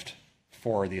gift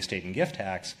for the estate and gift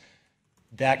tax.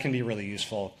 That can be really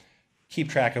useful. Keep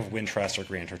track of when trusts are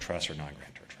grantor trusts or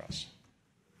non-grantor trusts.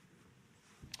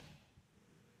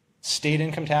 State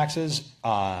income taxes,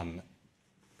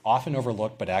 often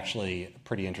overlooked, but actually a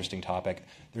pretty interesting topic.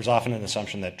 There's often an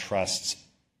assumption that trusts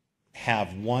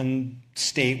have one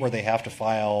state where they have to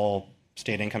file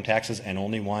state income taxes and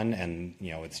only one, and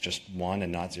it's just one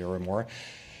and not zero or more.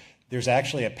 There's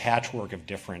actually a patchwork of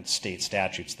different state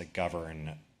statutes that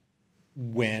govern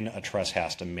when a trust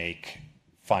has to make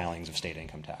filings of state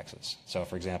income taxes. So,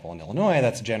 for example, in Illinois,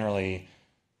 that's generally,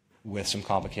 with some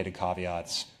complicated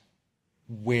caveats,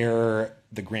 where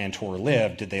the grantor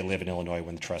lived. Did they live in Illinois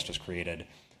when the trust was created?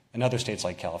 In other states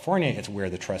like California, it's where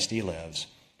the trustee lives.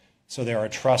 So there are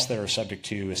trusts that are subject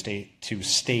to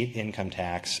state income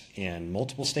tax in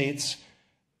multiple states,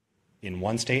 in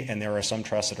one state, and there are some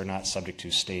trusts that are not subject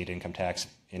to state income tax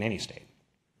in any state.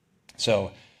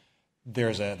 So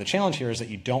the challenge here is that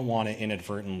you don't want to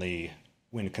inadvertently,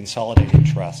 when consolidating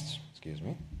trusts,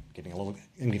 getting a little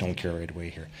carried away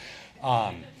here.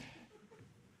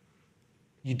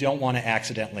 You don't want to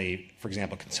accidentally, for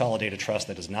example, consolidate a trust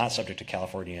that is not subject to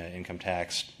California income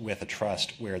tax with a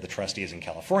trust where the trustee is in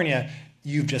California.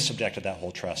 You've just subjected that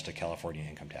whole trust to California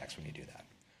income tax when you do that.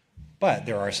 But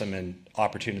there are some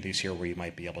opportunities here where you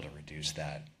might be able to reduce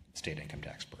that state income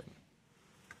tax burden.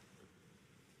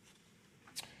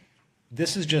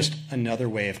 This is just another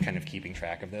way of kind of keeping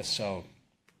track of this. So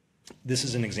this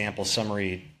is an example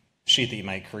summary sheet that you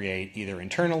might create either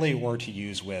internally or to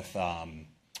use with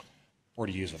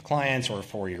clients or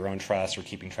for your own trust or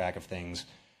keeping track of things.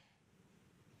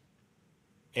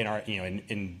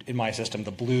 In my system,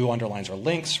 the blue underlines are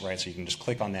links, right? So you can just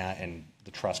click on that and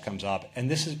the trust comes up. And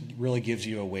this really gives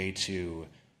you a way to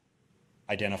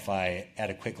identify at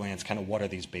a quick glance kind of what are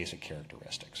these basic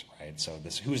characteristics, right? So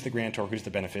who's the grantor, who's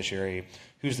the beneficiary,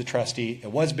 who's the trustee?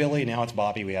 It was Billy, now it's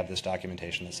Bobby. We have this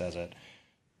documentation that says it.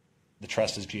 The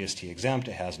trust is GST exempt.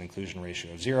 It has an inclusion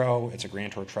ratio of 0. It's a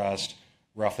grantor trust.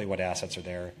 Roughly what assets are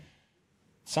there.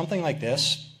 Something like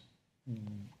this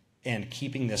and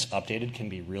keeping this updated can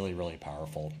be really, really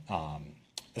powerful,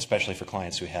 especially for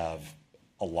clients who have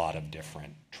a lot of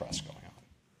different trusts going on.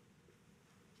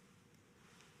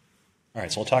 All right,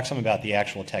 so we'll talk some about the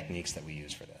actual techniques that we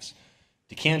use for this.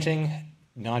 Decanting,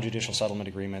 non-judicial settlement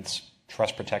agreements,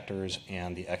 trust protectors,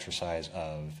 and the exercise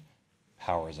of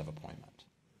powers of appointment.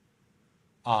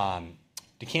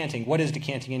 Decanting, what is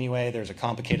decanting anyway? There's a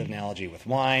complicated analogy with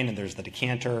wine, and there's the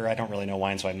decanter. I don't really know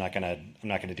wine, so I'm not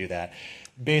gonna do that.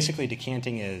 Basically,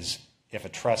 decanting is if a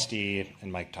trustee,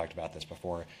 and Mike talked about this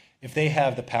before, if they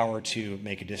have the power to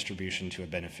make a distribution to a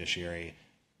beneficiary,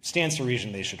 stands to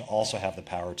reason they should also have the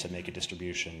power to make a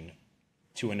distribution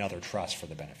to another trust for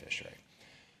the beneficiary.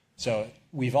 So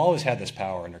we've always had this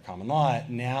power under common law.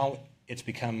 Now it's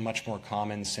become much more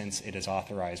common since it is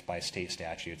authorized by state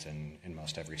statutes in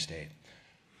most every state.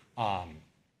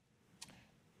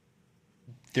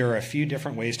 There are a few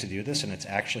different ways to do this, and it's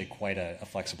actually quite a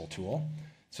flexible tool.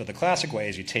 So the classic way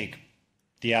is you take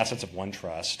the assets of one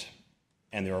trust,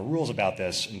 and there are rules about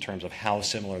this in terms of how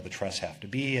similar the trusts have to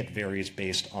be. It varies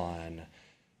based on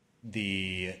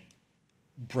the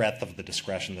breadth of the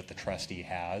discretion that the trustee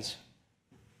has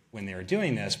when they're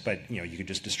doing this, but you could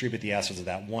just distribute the assets of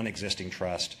that one existing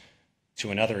trust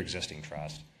to another existing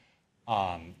trust.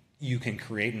 You can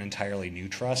create an entirely new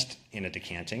trust in a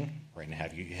decanting, right, and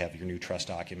have your new trust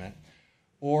document.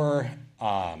 Or,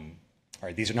 all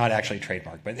right, these are not actually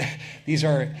trademarked, but these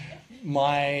are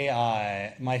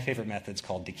my favorite methods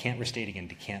called decant restating and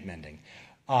decant mending.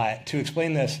 To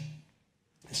explain this,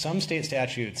 some state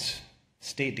statutes,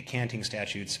 state decanting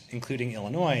statutes, including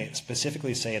Illinois,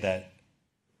 specifically say that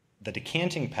the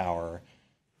decanting power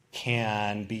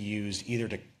can be used either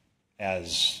to,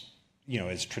 as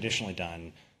traditionally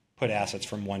done, put assets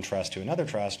from one trust to another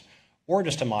trust, or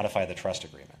just to modify the trust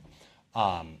agreement.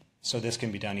 So this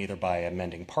can be done either by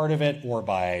amending part of it or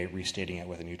by restating it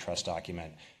with a new trust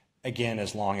document. Again,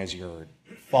 as long as you're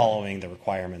following the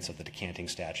requirements of the decanting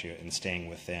statute and staying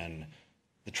within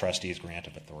the trustee's grant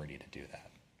of authority to do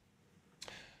that.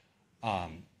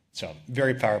 So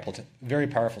very powerful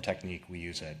technique. We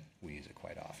use it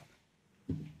quite often.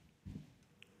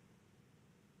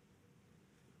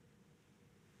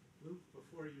 Luke,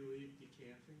 before you leave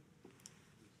decanting.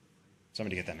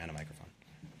 Somebody get that man a microphone.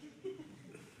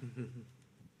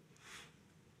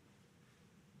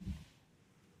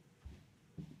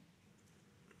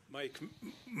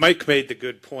 Mike made the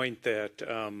good point that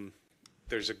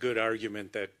there's a good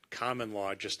argument that common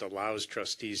law just allows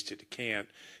trustees to decant.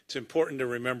 It's important to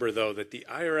remember, though, that the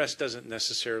IRS doesn't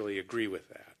necessarily agree with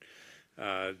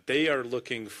that. They are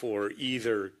looking for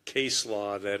either case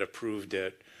law that approved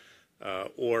it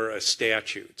or a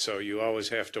statute. So you always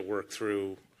have to work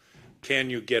through, can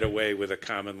you get away with a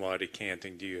common law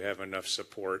decanting? Do you have enough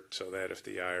support so that if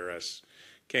the IRS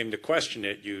came to question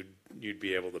it, you'd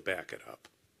be able to back it up?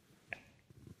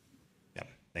 Yeah.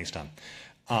 Thanks, Tom.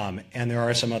 And there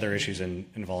are some other issues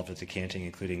involved with decanting,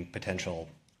 including potential,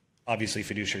 obviously,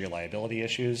 fiduciary liability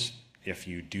issues. If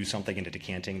you do something into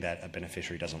decanting that a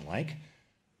beneficiary doesn't like,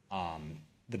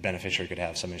 the beneficiary could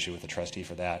have some issue with the trustee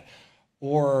for that,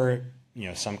 or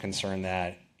some concern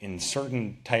that in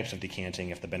certain types of decanting,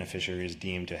 if the beneficiary is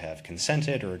deemed to have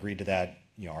consented or agreed to that,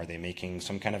 are they making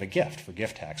some kind of a gift for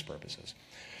gift tax purposes?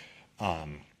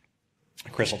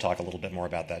 Chris will talk a little bit more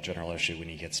about that general issue when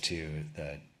he gets to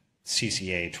the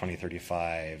CCA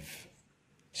 2035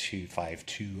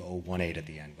 252018 at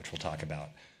the end, which we'll talk about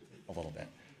a little bit.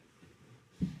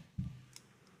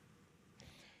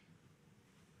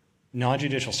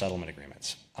 Non-judicial settlement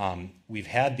agreements. We've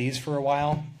had these for a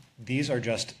while. These are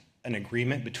just an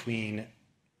agreement between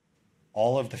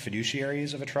all of the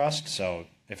fiduciaries of a trust. So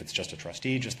if it's just a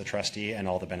trustee, just the trustee and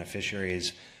all the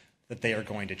beneficiaries, that they are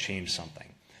going to change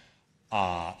something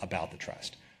about the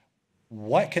trust.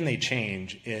 What can they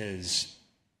change is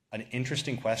an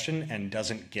interesting question and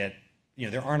doesn't get,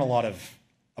 there aren't a lot of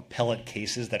appellate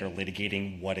cases that are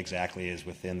litigating what exactly is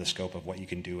within the scope of what you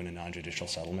can do in a non-judicial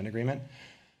settlement agreement.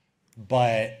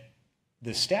 But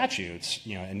the statutes,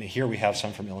 and here we have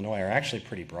some from Illinois, are actually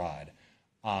pretty broad,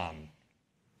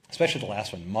 especially the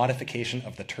last one, modification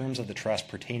of the terms of the trust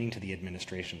pertaining to the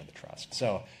administration of the trust.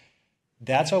 So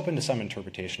that's open to some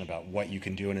interpretation about what you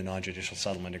can do in a non-judicial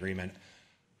settlement agreement.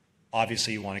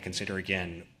 Obviously, you want to consider,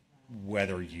 again,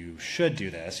 whether you should do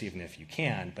this, even if you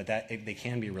can, but they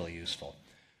can be really useful,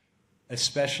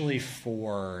 especially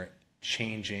for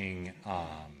changing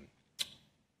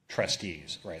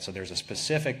trustees, right? So there's a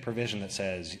specific provision that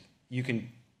says you can,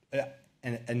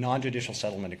 a non-judicial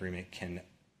settlement agreement can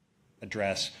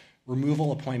address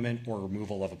removal, appointment, or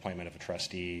removal of appointment of a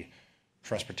trustee,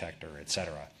 trust protector, et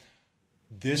cetera.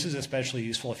 This is especially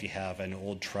useful if you have an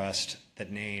old trust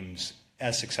that names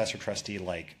as successor trustee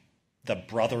like the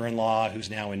brother-in-law who's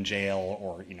now in jail,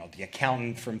 or the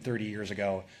accountant from 30 years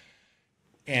ago.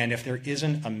 And if there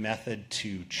isn't a method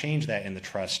to change that in the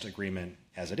trust agreement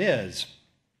as it is,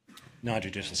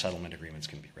 non-judicial settlement agreements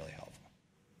can be really helpful.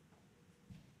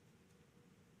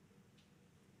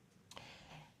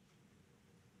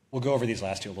 We'll go over these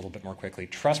last two a little bit more quickly.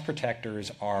 Trust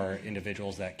protectors are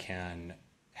individuals that can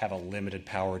have a limited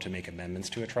power to make amendments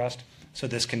to a trust. So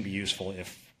this can be useful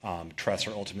if trusts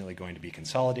are ultimately going to be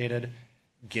consolidated,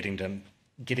 getting them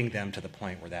to the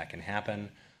point where that can happen.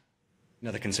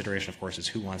 Another consideration, of course, is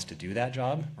who wants to do that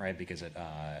job, right? Because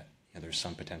there's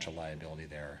some potential liability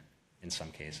there in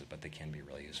some cases, but they can be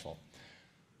really useful.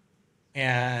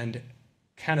 And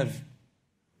kind of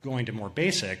going to more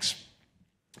basics,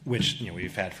 which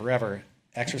we've had forever,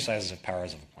 exercises of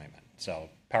powers of appointment. So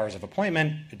powers of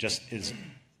appointment, it just is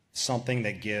something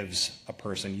that gives a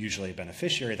person, usually a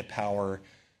beneficiary, the power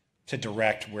to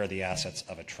direct where the assets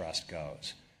of a trust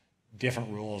goes. Different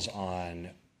rules on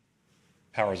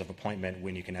powers of appointment,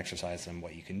 when you can exercise them,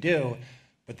 what you can do,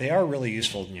 but they are really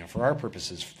useful, for our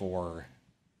purposes for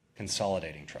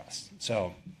consolidating trusts.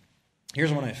 So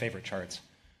here's one of my favorite charts.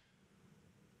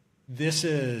 This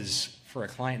is for a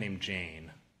client named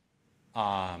Jane,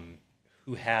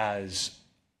 who has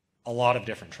a lot of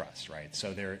different trusts, right?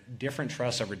 So there are different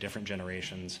trusts over different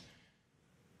generations.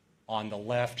 On the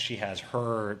left, she has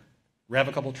her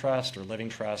revocable trust or living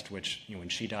trust, which when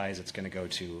she dies, it's going to go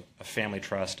to a family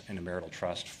trust and a marital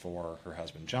trust for her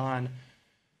husband, John.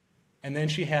 And then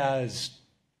she has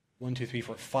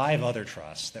 5 other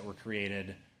trusts that were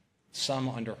created, some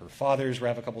under her father's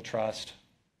revocable trust.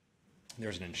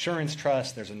 There's an insurance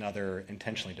trust. There's another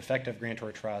intentionally defective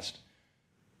grantor trust.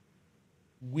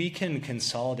 We can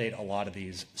consolidate a lot of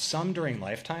these, some during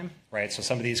lifetime, right? So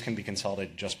some of these can be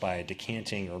consolidated just by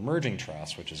decanting or merging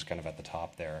trusts, which is kind of at the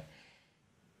top there,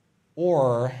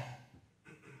 or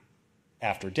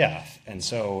after death. And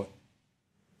so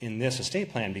in this estate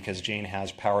plan, because Jane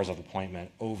has powers of appointment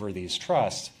over these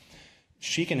trusts,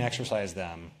 she can exercise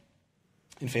them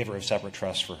in favor of separate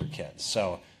trusts for her kids.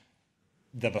 So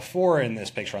the before in this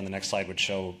picture on the next slide would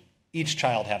show each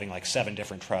child having like 7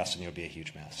 different trusts, and it would be a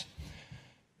huge mess.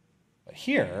 But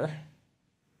here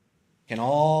can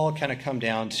all kind of come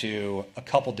down to a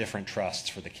couple different trusts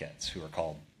for the kids, who are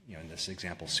called, in this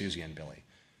example, Susie and Billy.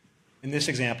 In this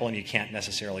example, and you can't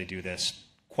necessarily do this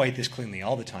quite this cleanly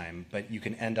all the time, but you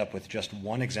can end up with just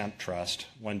one exempt trust,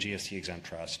 one GST exempt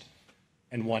trust,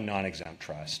 and one non-exempt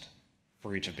trust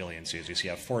for each of Billy and Susie. So you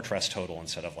have 4 trusts total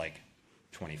instead of like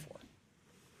 24.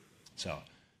 So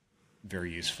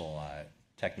very useful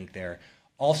technique there.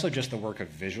 Also, just the work of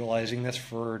visualizing this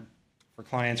for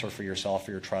clients or for yourself,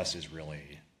 for your trust, is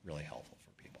really, really helpful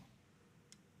for people.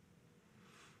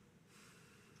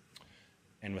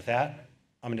 And with that,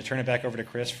 I'm going to turn it back over to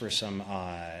Chris for some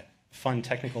fun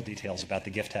technical details about the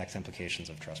gift tax implications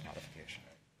of trust modification.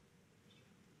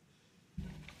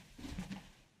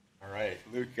 All right,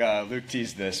 Luke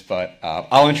teased this, but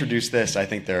I'll introduce this. I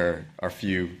think there are a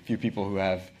few people who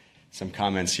have some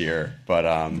comments here, but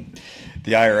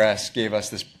the IRS gave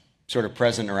us this sort of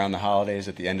present around the holidays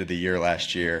at the end of the year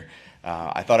last year.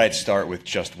 I thought I'd start with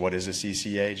just what is a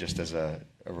CCA, just as a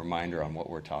reminder on what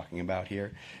we're talking about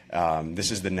here.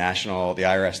 This is the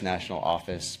IRS National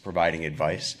Office providing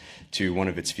advice to one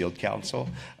of its field counsel,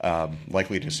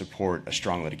 likely to support a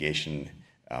strong litigation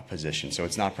position. So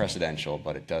it's not precedential,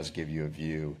 but it does give you a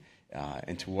view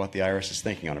into what the IRS is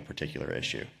thinking on a particular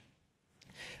issue.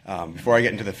 Before I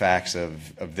get into the facts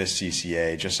of this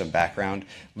CCA, just some background.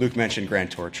 Luke mentioned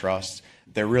grantor trusts.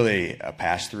 They're really a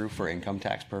pass-through for income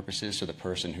tax purposes, so the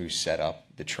person who set up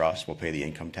the trust will pay the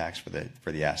income tax for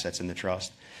the assets in the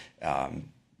trust.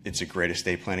 It's a great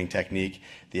estate planning technique.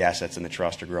 The assets in the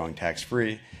trust are growing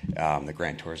tax-free. The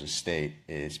grantor's estate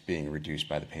is being reduced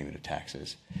by the payment of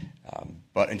taxes.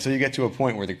 But until you get to a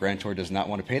point where the grantor does not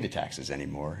want to pay the taxes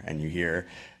anymore, and you hear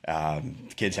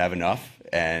kids have enough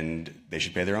and they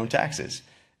should pay their own taxes.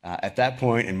 At that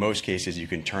point, in most cases, you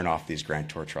can turn off these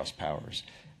grantor trust powers,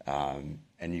 and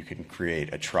you can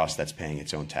create a trust that's paying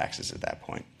its own taxes at that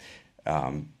point.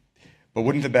 But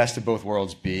wouldn't the best of both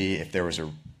worlds be if there was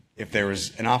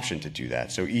an option to do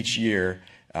that? So each year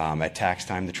at tax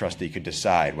time, the trustee could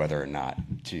decide whether or not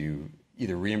to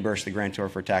either reimburse the grantor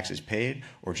for taxes paid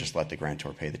or just let the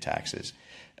grantor pay the taxes.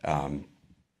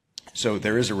 So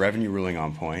there is a revenue ruling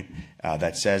on point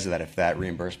that says that if that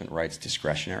reimbursement right's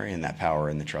discretionary and that power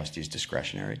in the trustee is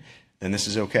discretionary, then this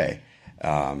is okay.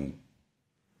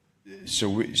 So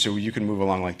you can move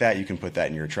along like that. You can put that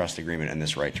in your trust agreement, and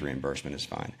this right to reimbursement is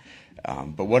fine.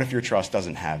 But what if your trust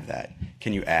doesn't have that?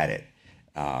 Can you add it?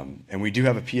 And we do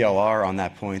have a PLR on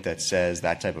that point that says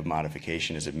that type of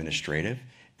modification is administrative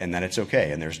and that it's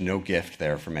okay, and there's no gift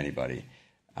there from anybody.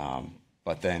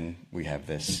 But then we have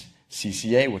this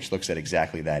CCA, which looks at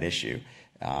exactly that issue.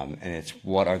 And it's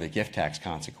what are the gift tax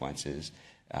consequences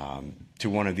to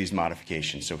one of these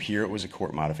modifications. So here it was a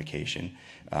court modification.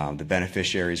 The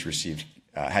beneficiaries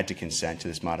had to consent to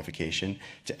this modification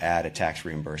to add a tax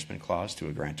reimbursement clause to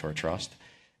a grantor trust.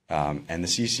 And the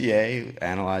CCA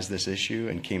analyzed this issue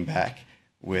and came back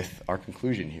with our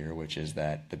conclusion here, which is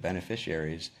that the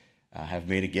beneficiaries have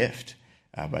made a gift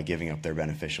by giving up their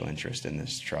beneficial interest in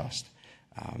this trust.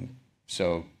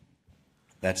 So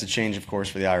that's a change, of course,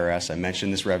 for the IRS. I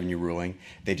mentioned this revenue ruling.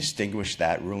 They distinguished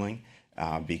that ruling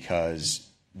because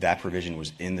that provision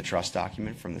was in the trust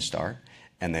document from the start.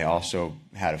 And they also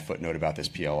had a footnote about this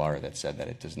PLR that said that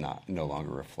it no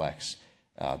longer reflects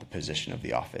the position of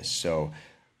the office. So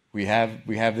we have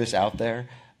this out there.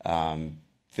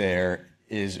 There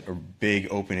is a big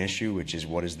open issue, which is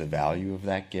what is the value of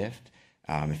that gift?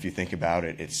 If you think about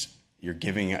it, you're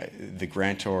giving the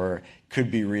grantor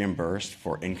could be reimbursed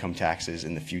for income taxes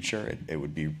in the future. It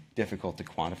would be difficult to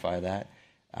quantify that.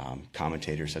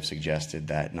 Commentators have suggested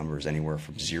that number is anywhere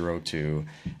from 0 to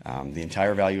the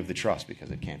entire value of the trust because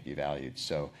it can't be valued.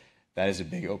 So that is a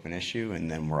big open issue.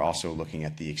 And then we're also looking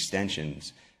at the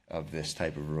extensions of this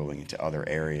type of ruling into other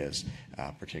areas,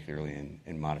 particularly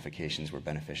in modifications where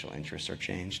beneficial interests are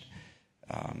changed.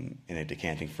 In a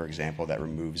decanting, for example, that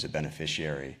removes a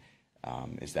beneficiary.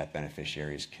 Is that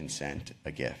beneficiary's consent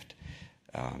a gift?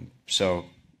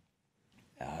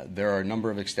 There are a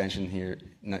number of extensions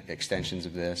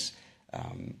of this.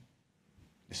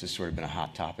 This has sort of been a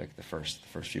hot topic the first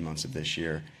few months of this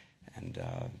year, and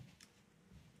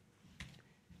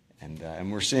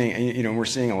we're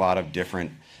seeing a lot of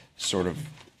different sort of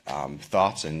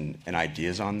thoughts and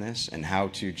ideas on this and how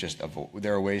to just avoid.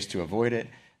 There are ways to avoid it.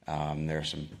 There are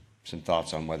some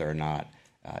thoughts on whether or not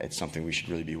it's something we should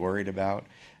really be worried about.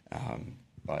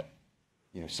 But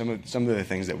some of the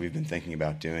things that we've been thinking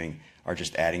about doing are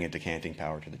just adding a decanting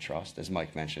power to the trust. As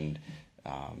Mike mentioned,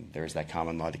 there's that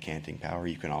common law decanting power.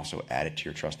 You can also add it to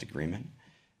your trust agreement.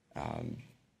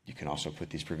 You can also put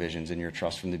these provisions in your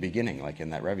trust from the beginning, like in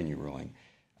that revenue ruling.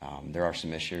 There are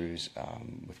some issues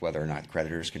with whether or not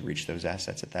creditors can reach those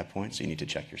assets at that point, so you need to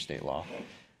check your state law.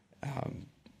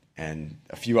 And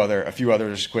a few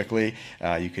others quickly.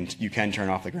 You can turn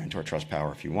off the grantor trust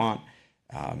power if you want.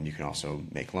 You can also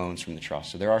make loans from the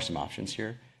trust. So there are some options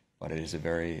here, but it is a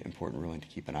very important ruling to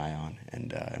keep an eye on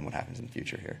and what happens in the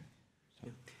future here.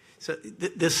 So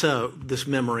this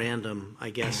memorandum, I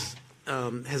guess,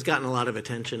 has gotten a lot of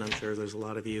attention. I'm sure there's a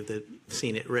lot of you that have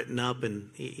seen it written up,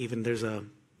 and even there's a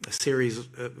series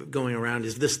going around.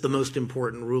 Is this the most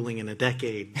important ruling in a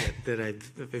decade that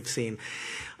I've seen?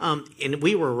 And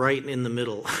we were right in the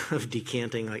middle of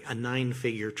decanting like a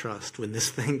 9-figure trust when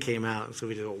this thing came out. So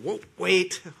we did, whoa,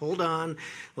 wait, hold on.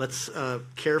 Let's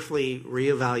carefully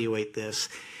reevaluate this.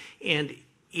 And,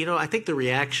 I think the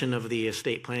reaction of the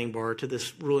estate planning bar to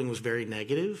this ruling was very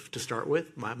negative to start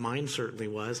with. Mine certainly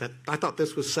was. I thought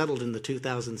this was settled in the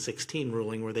 2016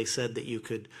 ruling where they said that you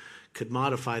could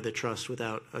modify the trust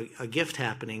without a gift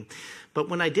happening. But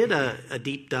when I did a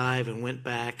deep dive and went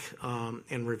back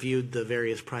and reviewed the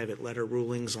various private letter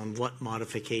rulings on what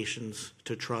modifications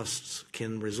to trusts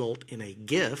can result in a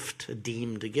gift, a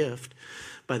deemed gift,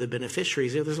 by the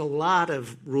beneficiaries, there's a lot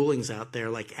of rulings out there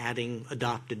like adding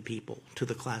adopted people to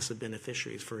the class of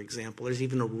beneficiaries, for example. There's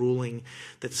even a ruling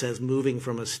that says moving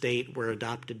from a state where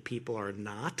adopted people are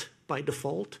not by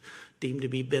default deemed to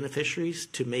be beneficiaries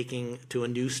to a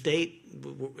new state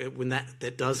when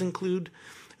that does include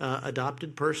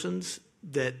adopted persons,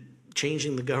 that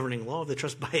changing the governing law of the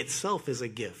trust by itself is a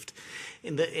gift.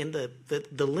 And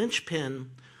the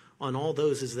linchpin on all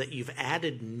those is that you've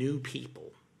added new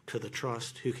people to the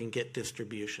trust who can get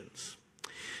distributions.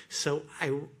 So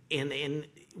and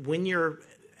when you're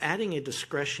adding a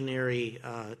discretionary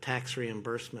tax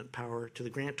reimbursement power to the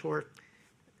grantor,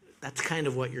 that's kind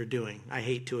of what you're doing, I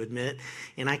hate to admit.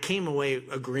 And I came away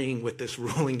agreeing with this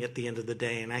ruling at the end of the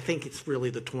day. And I think it's really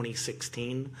the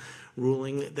 2016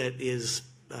 ruling that is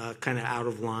kind of out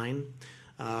of line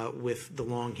with the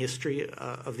long history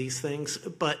of these things.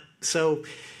 But so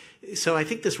I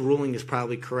think this ruling is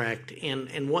probably correct.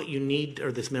 And what you need,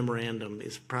 or this memorandum,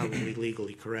 is probably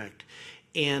legally correct.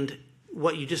 And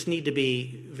what you just need to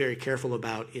be very careful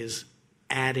about is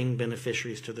adding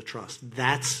beneficiaries to the trust.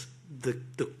 That's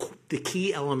the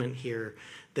key element here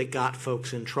that got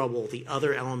folks in trouble. The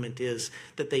other element is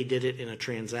that they did it in a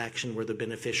transaction where the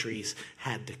beneficiaries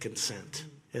had to consent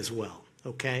as well.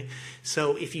 Okay?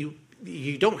 So if you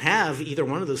don't have either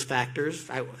one of those factors,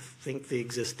 I think the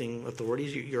existing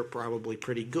authorities, you're probably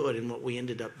pretty good. And what we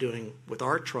ended up doing with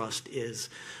our trust is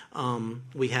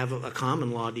we have a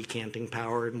common law decanting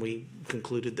power, and we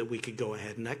concluded that we could go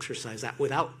ahead and exercise that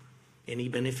without any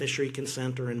beneficiary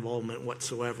consent or involvement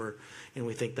whatsoever, and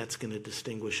we think that's going to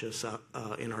distinguish us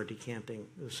in our decanting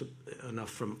enough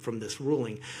from this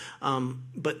ruling.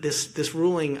 But this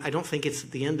ruling, I don't think it's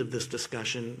at the end of this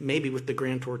discussion. Maybe with the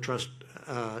grantor trust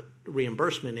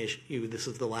reimbursement issue, this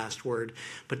is the last word,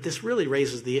 but this really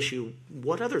raises the issue,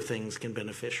 what other things can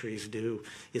beneficiaries do?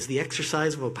 Is the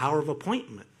exercise of a power of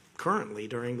appointment currently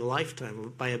during the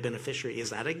lifetime by a beneficiary,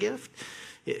 is that a gift?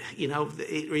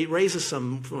 It raises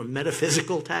some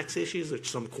metaphysical tax issues,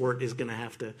 which some court is going to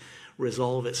have to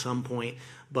resolve at some point.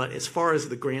 But as far as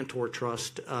the grantor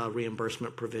trust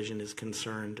reimbursement provision is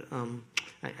concerned,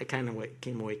 I kind of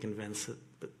came away convinced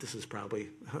but this is probably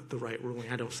the right ruling.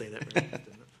 I don't say that very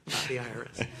often about the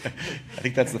IRS. I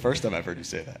think that's the first time I've heard you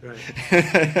say that. Right.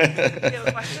 You have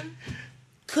a question?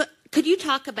 Could you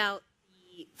talk about,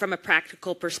 from a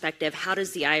practical perspective, how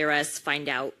does the IRS find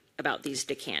out about these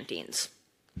decantings?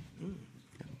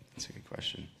 That's a good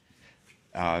question.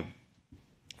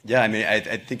 Yeah, I mean,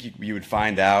 I think you would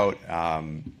find out,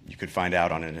 you could find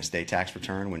out on an estate tax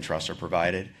return when trusts are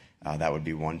provided. That would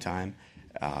be one time.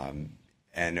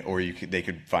 Or they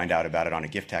could find out about it on a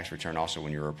gift tax return also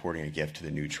when you're reporting a gift to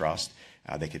the new trust.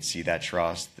 They could see that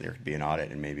trust. There could be an audit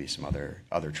and maybe some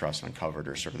other trusts uncovered,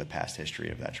 or sort of the past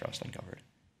history of that trust uncovered.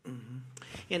 Mm-hmm.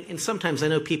 And sometimes I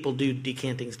know people do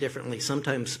decantings differently.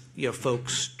 Sometimes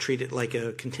folks treat it like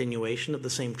a continuation of the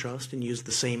same trust and use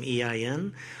the same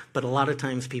EIN, but a lot of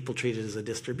times people treat it as a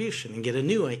distribution and get a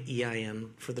new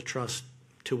EIN for the trust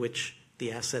to which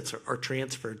the assets are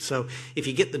transferred. So if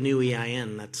you get the new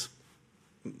EIN, that's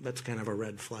kind of a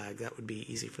red flag. That would be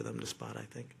easy for them to spot, I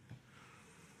think.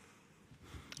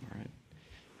 All right.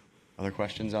 Other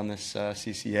questions on this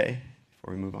CCA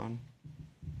before we move on?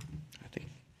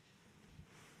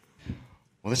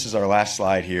 Well, this is our last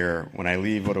slide here. When I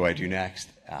leave, what do I do next?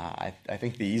 I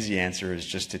think the easy answer is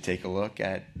just to take a look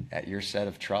at your set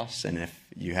of trusts, and if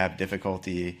you have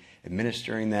difficulty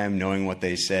administering them, knowing what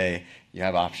they say, you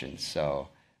have options. So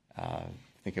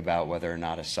think about whether or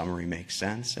not a summary makes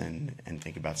sense, and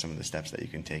think about some of the steps that you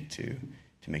can take to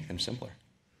make them simpler.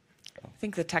 I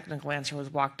think the technical answer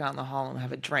was walk down the hall and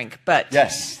have a drink. But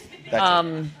yes,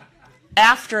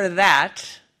 after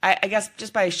that, I guess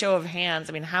just by a show of hands,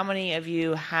 I mean, how many of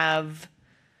you have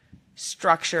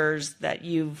structures that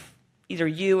either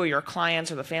you or your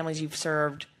clients or the families you've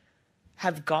served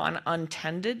have gone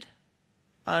untended,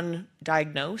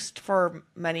 undiagnosed for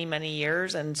many, many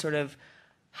years, and sort of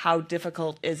how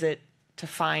difficult is it to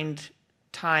find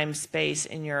time, space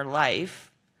in your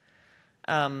life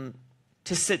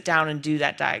to sit down and do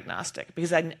that diagnostic?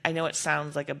 Because I know it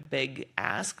sounds like a big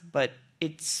ask, but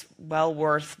it's well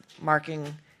worth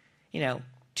marking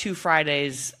 2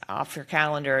 Fridays off your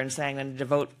calendar and saying, I'm going to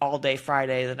devote all day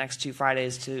Friday, the next 2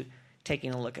 Fridays, to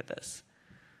taking a look at this.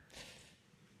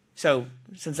 So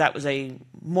since that was a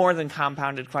more than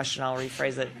compounded question, I'll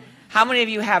rephrase it. How many of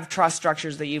you have trust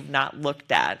structures that you've not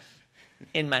looked at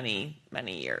in many,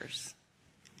 many years?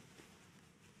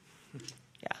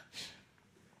 Yeah.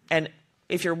 And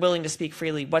if you're willing to speak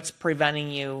freely, what's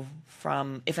preventing you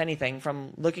from, if anything,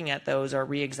 from looking at those or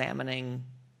re-examining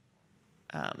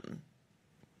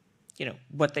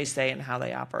what they say and how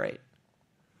they operate?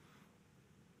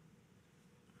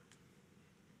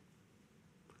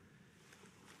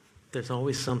 There's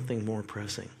always something more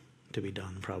pressing to be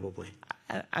done, probably.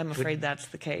 I'm afraid that's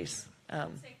the case. I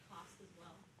would say cost as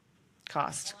well.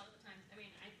 Cost. A lot of the times,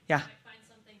 I might find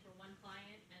something for one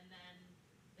client, and then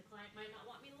the client might not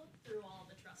want me to look through all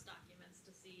the trust documents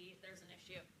to see if there's an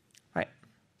issue. Right.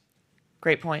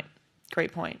 Great point.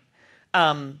 Great point.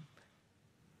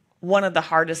 One of the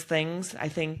hardest things, I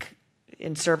think,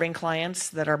 in serving clients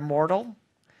that are mortal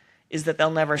is that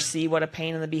they'll never see what a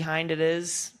pain in the behind it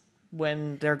is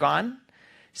when they're gone.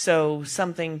 So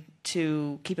something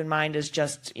to keep in mind is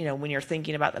just, when you're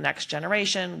thinking about the next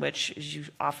generation, which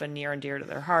is often near and dear to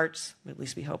their hearts, at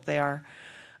least we hope they are,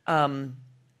 that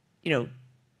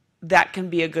can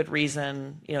be a good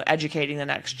reason, educating the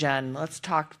next gen. Let's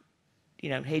talk,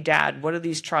 hey, Dad, what do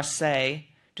these trusts say?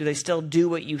 Do they still do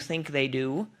what you think they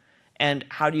do? And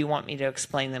how do you want me to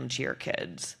explain them to your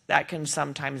kids? That can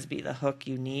sometimes be the hook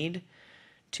you need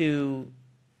to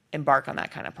embark on that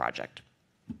kind of project.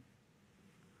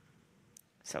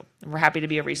 So we're happy to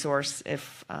be a resource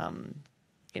if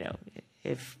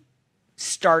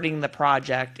starting the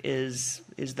project is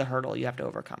the hurdle you have to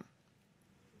overcome.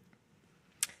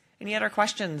 Any other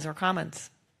questions or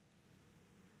comments?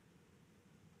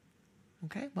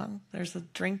 Okay, well, there's a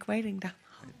drink waiting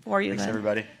for you. Thanks, then.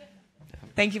 everybody.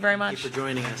 Thank you very much. Thank you for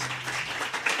joining us.